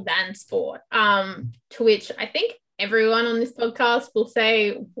arts more than sport, to which I think everyone on this podcast will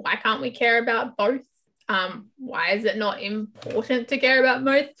say, why can't we care about both? Why is it not important to care about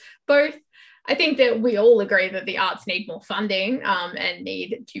both? I think that we all agree that the arts need more funding and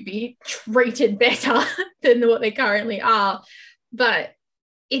need to be treated better than what they currently are. But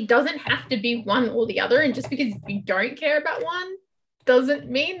it doesn't have to be one or the other. And just because you don't care about one doesn't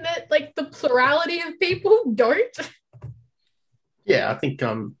mean that like the plurality of people don't. Yeah, I think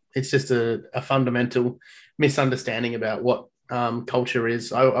it's just a fundamental misunderstanding about what culture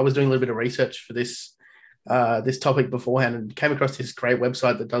is. I was doing a little bit of research for this topic beforehand and came across this great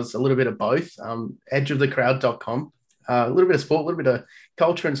website that does a little bit of both, edgeofthecrowd.com, a little bit of sport, a little bit of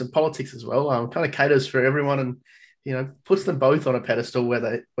culture and some politics as well. Kind of caters for everyone and, you know, puts them both on a pedestal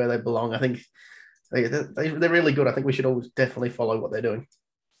where they belong. I think they're really good. I think we should all definitely follow what they're doing.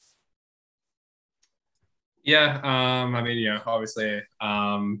 Yeah, I mean, you know, obviously,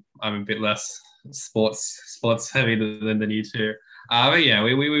 I'm a bit less sports heavy than you two. But yeah,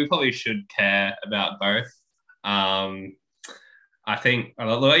 we probably should care about both. I think,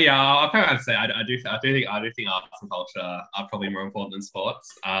 I'll probably say I do think arts and culture are probably more important than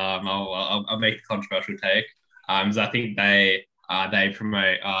sports. I'll make a controversial take. Because I think they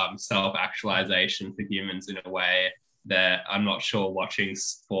promote self-actualization for humans in a way that I'm not sure watching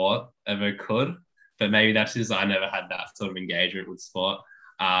sport ever could. But maybe that's just I never had that sort of engagement with sport.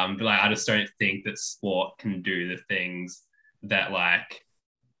 But like I just don't think that sport can do the things that like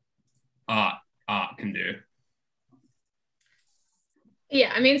art can do.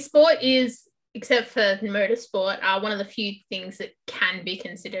 Yeah, I mean, sport is, except for motorsport, one of the few things that can be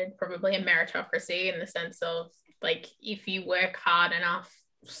considered probably a meritocracy in the sense of like if you work hard enough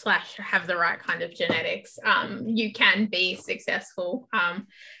 / have the right kind of genetics, you can be successful.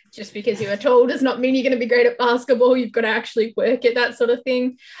 Just because you are tall does not mean you're going to be great at basketball. You've got to actually work at that sort of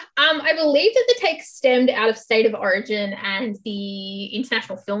thing. I believe that the take stemmed out of State of Origin and the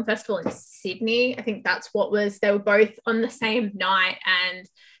International Film Festival in Sydney. I think that's what they were both on the same night, and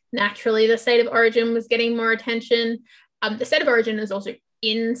naturally the State of Origin was getting more attention. The State of Origin is also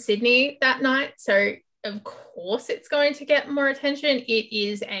in Sydney that night, so of course it's going to get more attention. It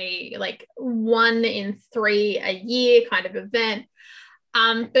is a like 1 in 3 a year kind of event.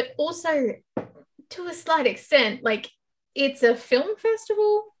 But also to a slight extent, like it's a film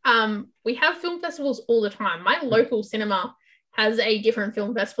festival. We have film festivals all the time. My local cinema has a different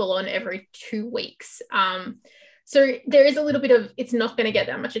film festival on every 2 weeks. So there is a little bit of, it's not going to get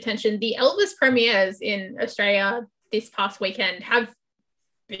that much attention. The Elvis premieres in Australia this past weekend have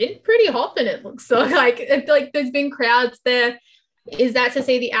been pretty hopping, it looks so. Like there's been crowds there. Is that to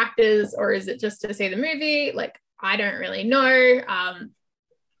see the actors or is it just to see the movie? Like, I don't really know.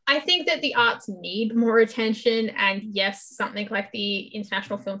 I think that the arts need more attention, and yes, something like the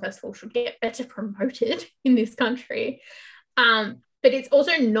International Film Festival should get better promoted in this country. But it's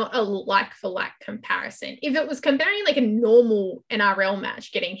also not a like-for-like comparison. If it was comparing like a normal NRL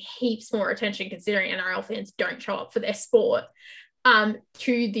match getting heaps more attention, considering NRL fans don't show up for their sport,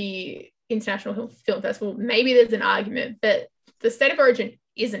 to the International Film Festival, maybe there's an argument, but the State of Origin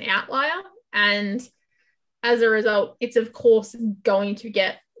is an outlier, and as a result, it's of course going to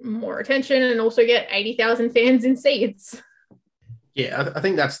get more attention and also get 80,000 fans in seats. Yeah, I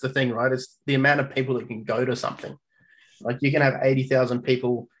think that's the thing, right? It's the amount of people that can go to something. Like you can have 80,000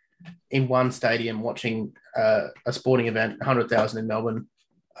 people in one stadium watching a sporting event, 100,000 in Melbourne.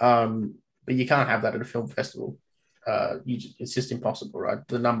 but you can't have that at a film festival. It's just impossible, right?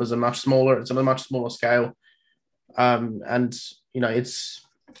 The numbers are much smaller. It's on a much smaller scale. And, you know,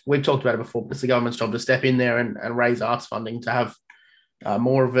 we've talked about it before, but it's the government's job to step in there and raise arts funding to have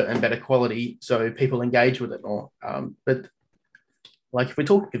more of it and better quality so people engage with it more. But like if we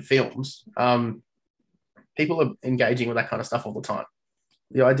talk films, people are engaging with that kind of stuff all the time.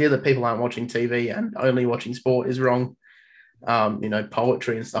 The idea that people aren't watching TV and only watching sport is wrong. You know,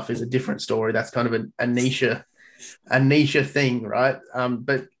 poetry and stuff is a different story. That's kind of a niche thing, right?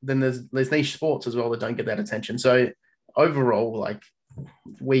 But then there's niche sports as well that don't get that attention. So overall, like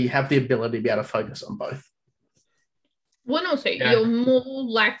we have the ability to be able to focus on both. Well, also, you're more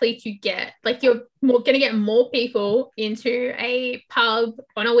likely to get, like, you're going to get more people into a pub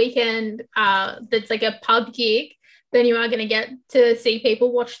on a weekend that's like a pub gig than you are going to get to see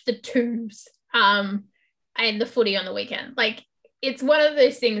people watch the Tubes and the footy on the weekend. Like, it's one of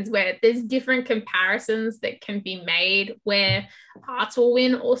those things where there's different comparisons that can be made where arts will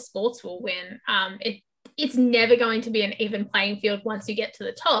win or sports will win. It's never going to be an even playing field once you get to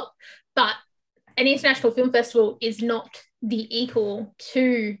the top, but an international film festival is not the equal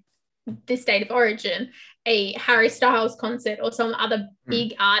to the State of Origin. A Harry Styles concert or some other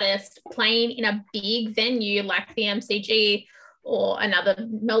big artist playing in a big venue like the MCG or another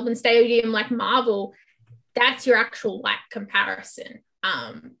Melbourne stadium like Marvel, that's your actual like comparison.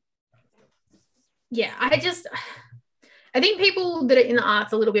 I think people that are in the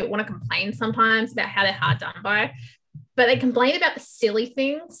arts a little bit want to complain sometimes about how they're hard done by, but they complain about the silly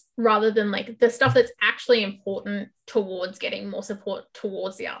things rather than like the stuff that's actually important towards getting more support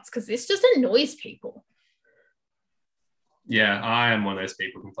towards the arts, because this just annoys people. Yeah, I am one of those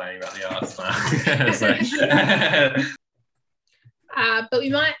people complaining about the arts. But we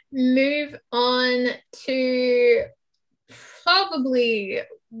might move on to probably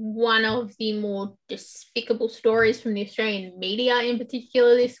one of the more despicable stories from the Australian media in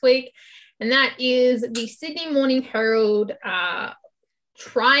particular this week, and that is the Sydney Morning Herald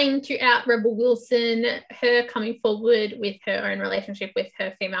trying to out Rebel Wilson, her coming forward with her own relationship with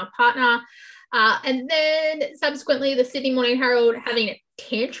her female partner, and then subsequently the Sydney Morning Herald having a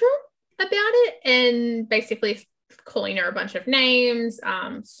tantrum about it and basically calling her a bunch of names,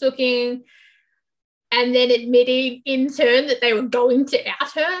 sooking, and then admitting in turn that they were going to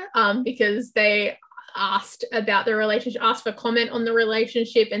out her because they asked about the relationship, asked for comment on the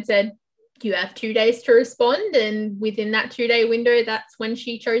relationship and said, you have 2 days to respond. And within that 2-day window, that's when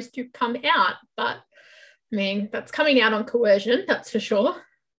she chose to come out. But I mean, that's coming out on coercion, that's for sure.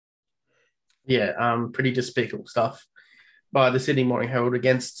 Yeah, pretty despicable stuff by the Sydney Morning Herald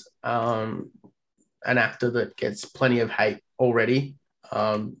against an actor that gets plenty of hate already.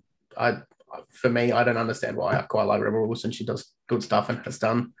 For me, I don't understand why. I quite like Rebel Wilson. She does good stuff and has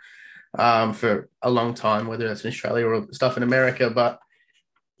done for a long time, whether that's in Australia or stuff in America. But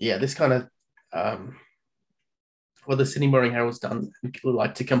yeah, this kind of what the Sydney Morning Herald's done,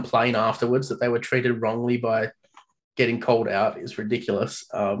 like to complain afterwards that they were treated wrongly by getting called out, is ridiculous.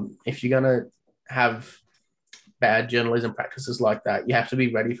 If you're going to have bad journalism practices like that, you have to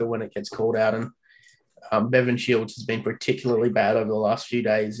be ready for when it gets called out. And Bevan Shields has been particularly bad over the last few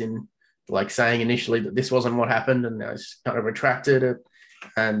days in like saying initially that this wasn't what happened, and now he's kind of retracted it.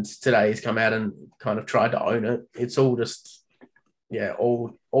 And today he's come out and kind of tried to own it. It's all just, yeah,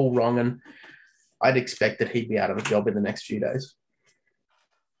 all wrong. And I'd expect that he'd be out of a job in the next few days.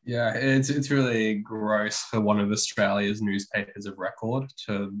 Yeah, it's really gross for one of Australia's newspapers of record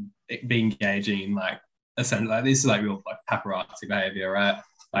to be engaging in like essentially like this is like real like paparazzi behavior, right?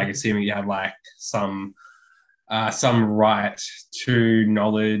 Like assuming you have like some right to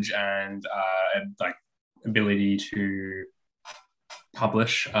knowledge and like ability to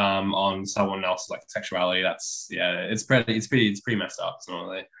publish on someone else's like sexuality. That's it's pretty messed up.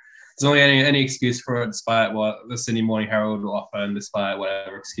 There's only any excuse for it, despite what the Sydney Morning Herald will offer, and despite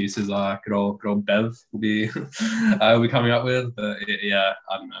whatever excuses good old Bev will be coming up with. But yeah,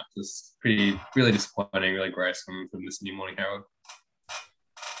 I don't know, just really disappointing, really gross from the Sydney Morning Herald.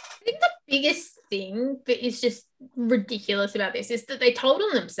 I think the biggest thing that is just ridiculous about this is that they told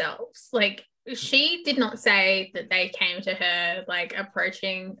on themselves. Like, she did not say that they came to her like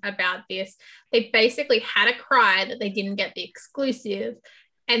approaching about this. They basically had a cry that they didn't get the exclusive,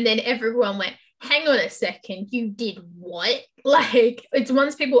 and then everyone went, hang on a second, you did what? Like, it's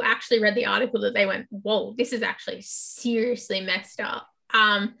once people actually read the article that they went, whoa, this is actually seriously messed up.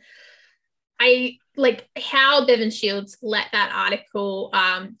 I like how Bevan Shields let that article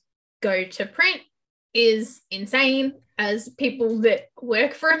go to print is insane. As people that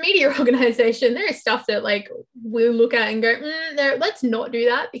work for a media organization, there is stuff that like we'll look at and go, no, let's not do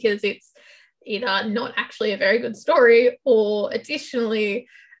that, because it's either not actually a very good story, or additionally,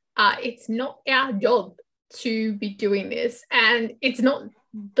 it's not our job to be doing this. And it's not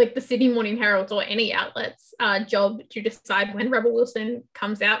like the Sydney Morning Herald or any outlet's job to decide when Rebel Wilson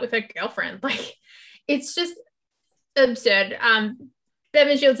comes out with her girlfriend. Like, it's just absurd.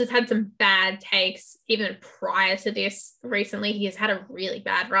 Bevan Shields has had some bad takes even prior to this. Recently, he has had a really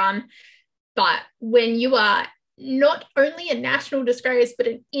bad run. But when you are not only a national disgrace, but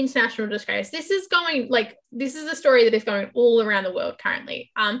an international disgrace, this is a story that is going all around the world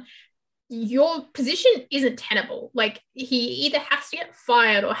currently. Your position isn't tenable. Like, he either has to get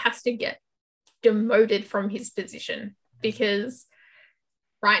fired or has to get demoted from his position, because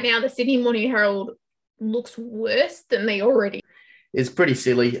right now the Sydney Morning Herald looks worse than they already. It's pretty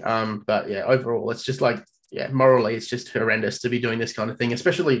silly. But yeah, overall, it's just morally, it's just horrendous to be doing this kind of thing,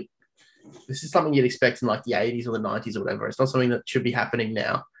 especially this is something you'd expect in like the 80s or the 90s or whatever. It's not something that should be happening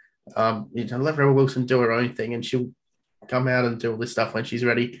now. Let Rebel Wilson do her own thing, and she'll come out and do all this stuff when she's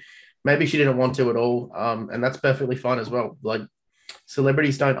ready. Maybe she didn't want to at all, and that's perfectly fine as well. Like,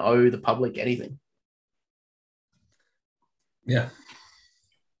 celebrities don't owe the public anything. Yeah.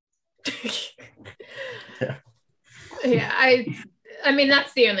 Yeah, I mean,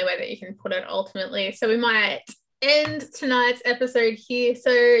 that's the only way that you can put it ultimately. So we might end tonight's episode here.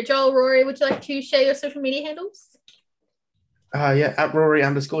 So Joel, Rory, would you like to share your social media handles? Yeah, at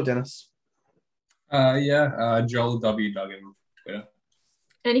Rory_Dennis. Joel W. Duggan, Twitter.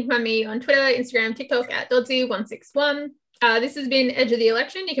 And you can find me on Twitter, Instagram, TikTok at Dodsy161. This has been Edge of the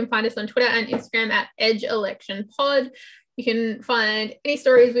Election. You can find us on Twitter and Instagram at Edge Election Pod. You can find any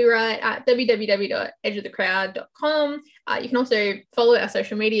stories we write at www.edgeofthecrowd.com. You can also follow our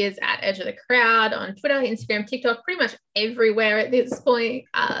social medias at Edge of the Crowd on Twitter, Instagram, TikTok, pretty much everywhere at this point.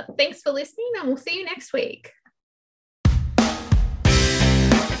 Thanks for listening, and we'll see you next week.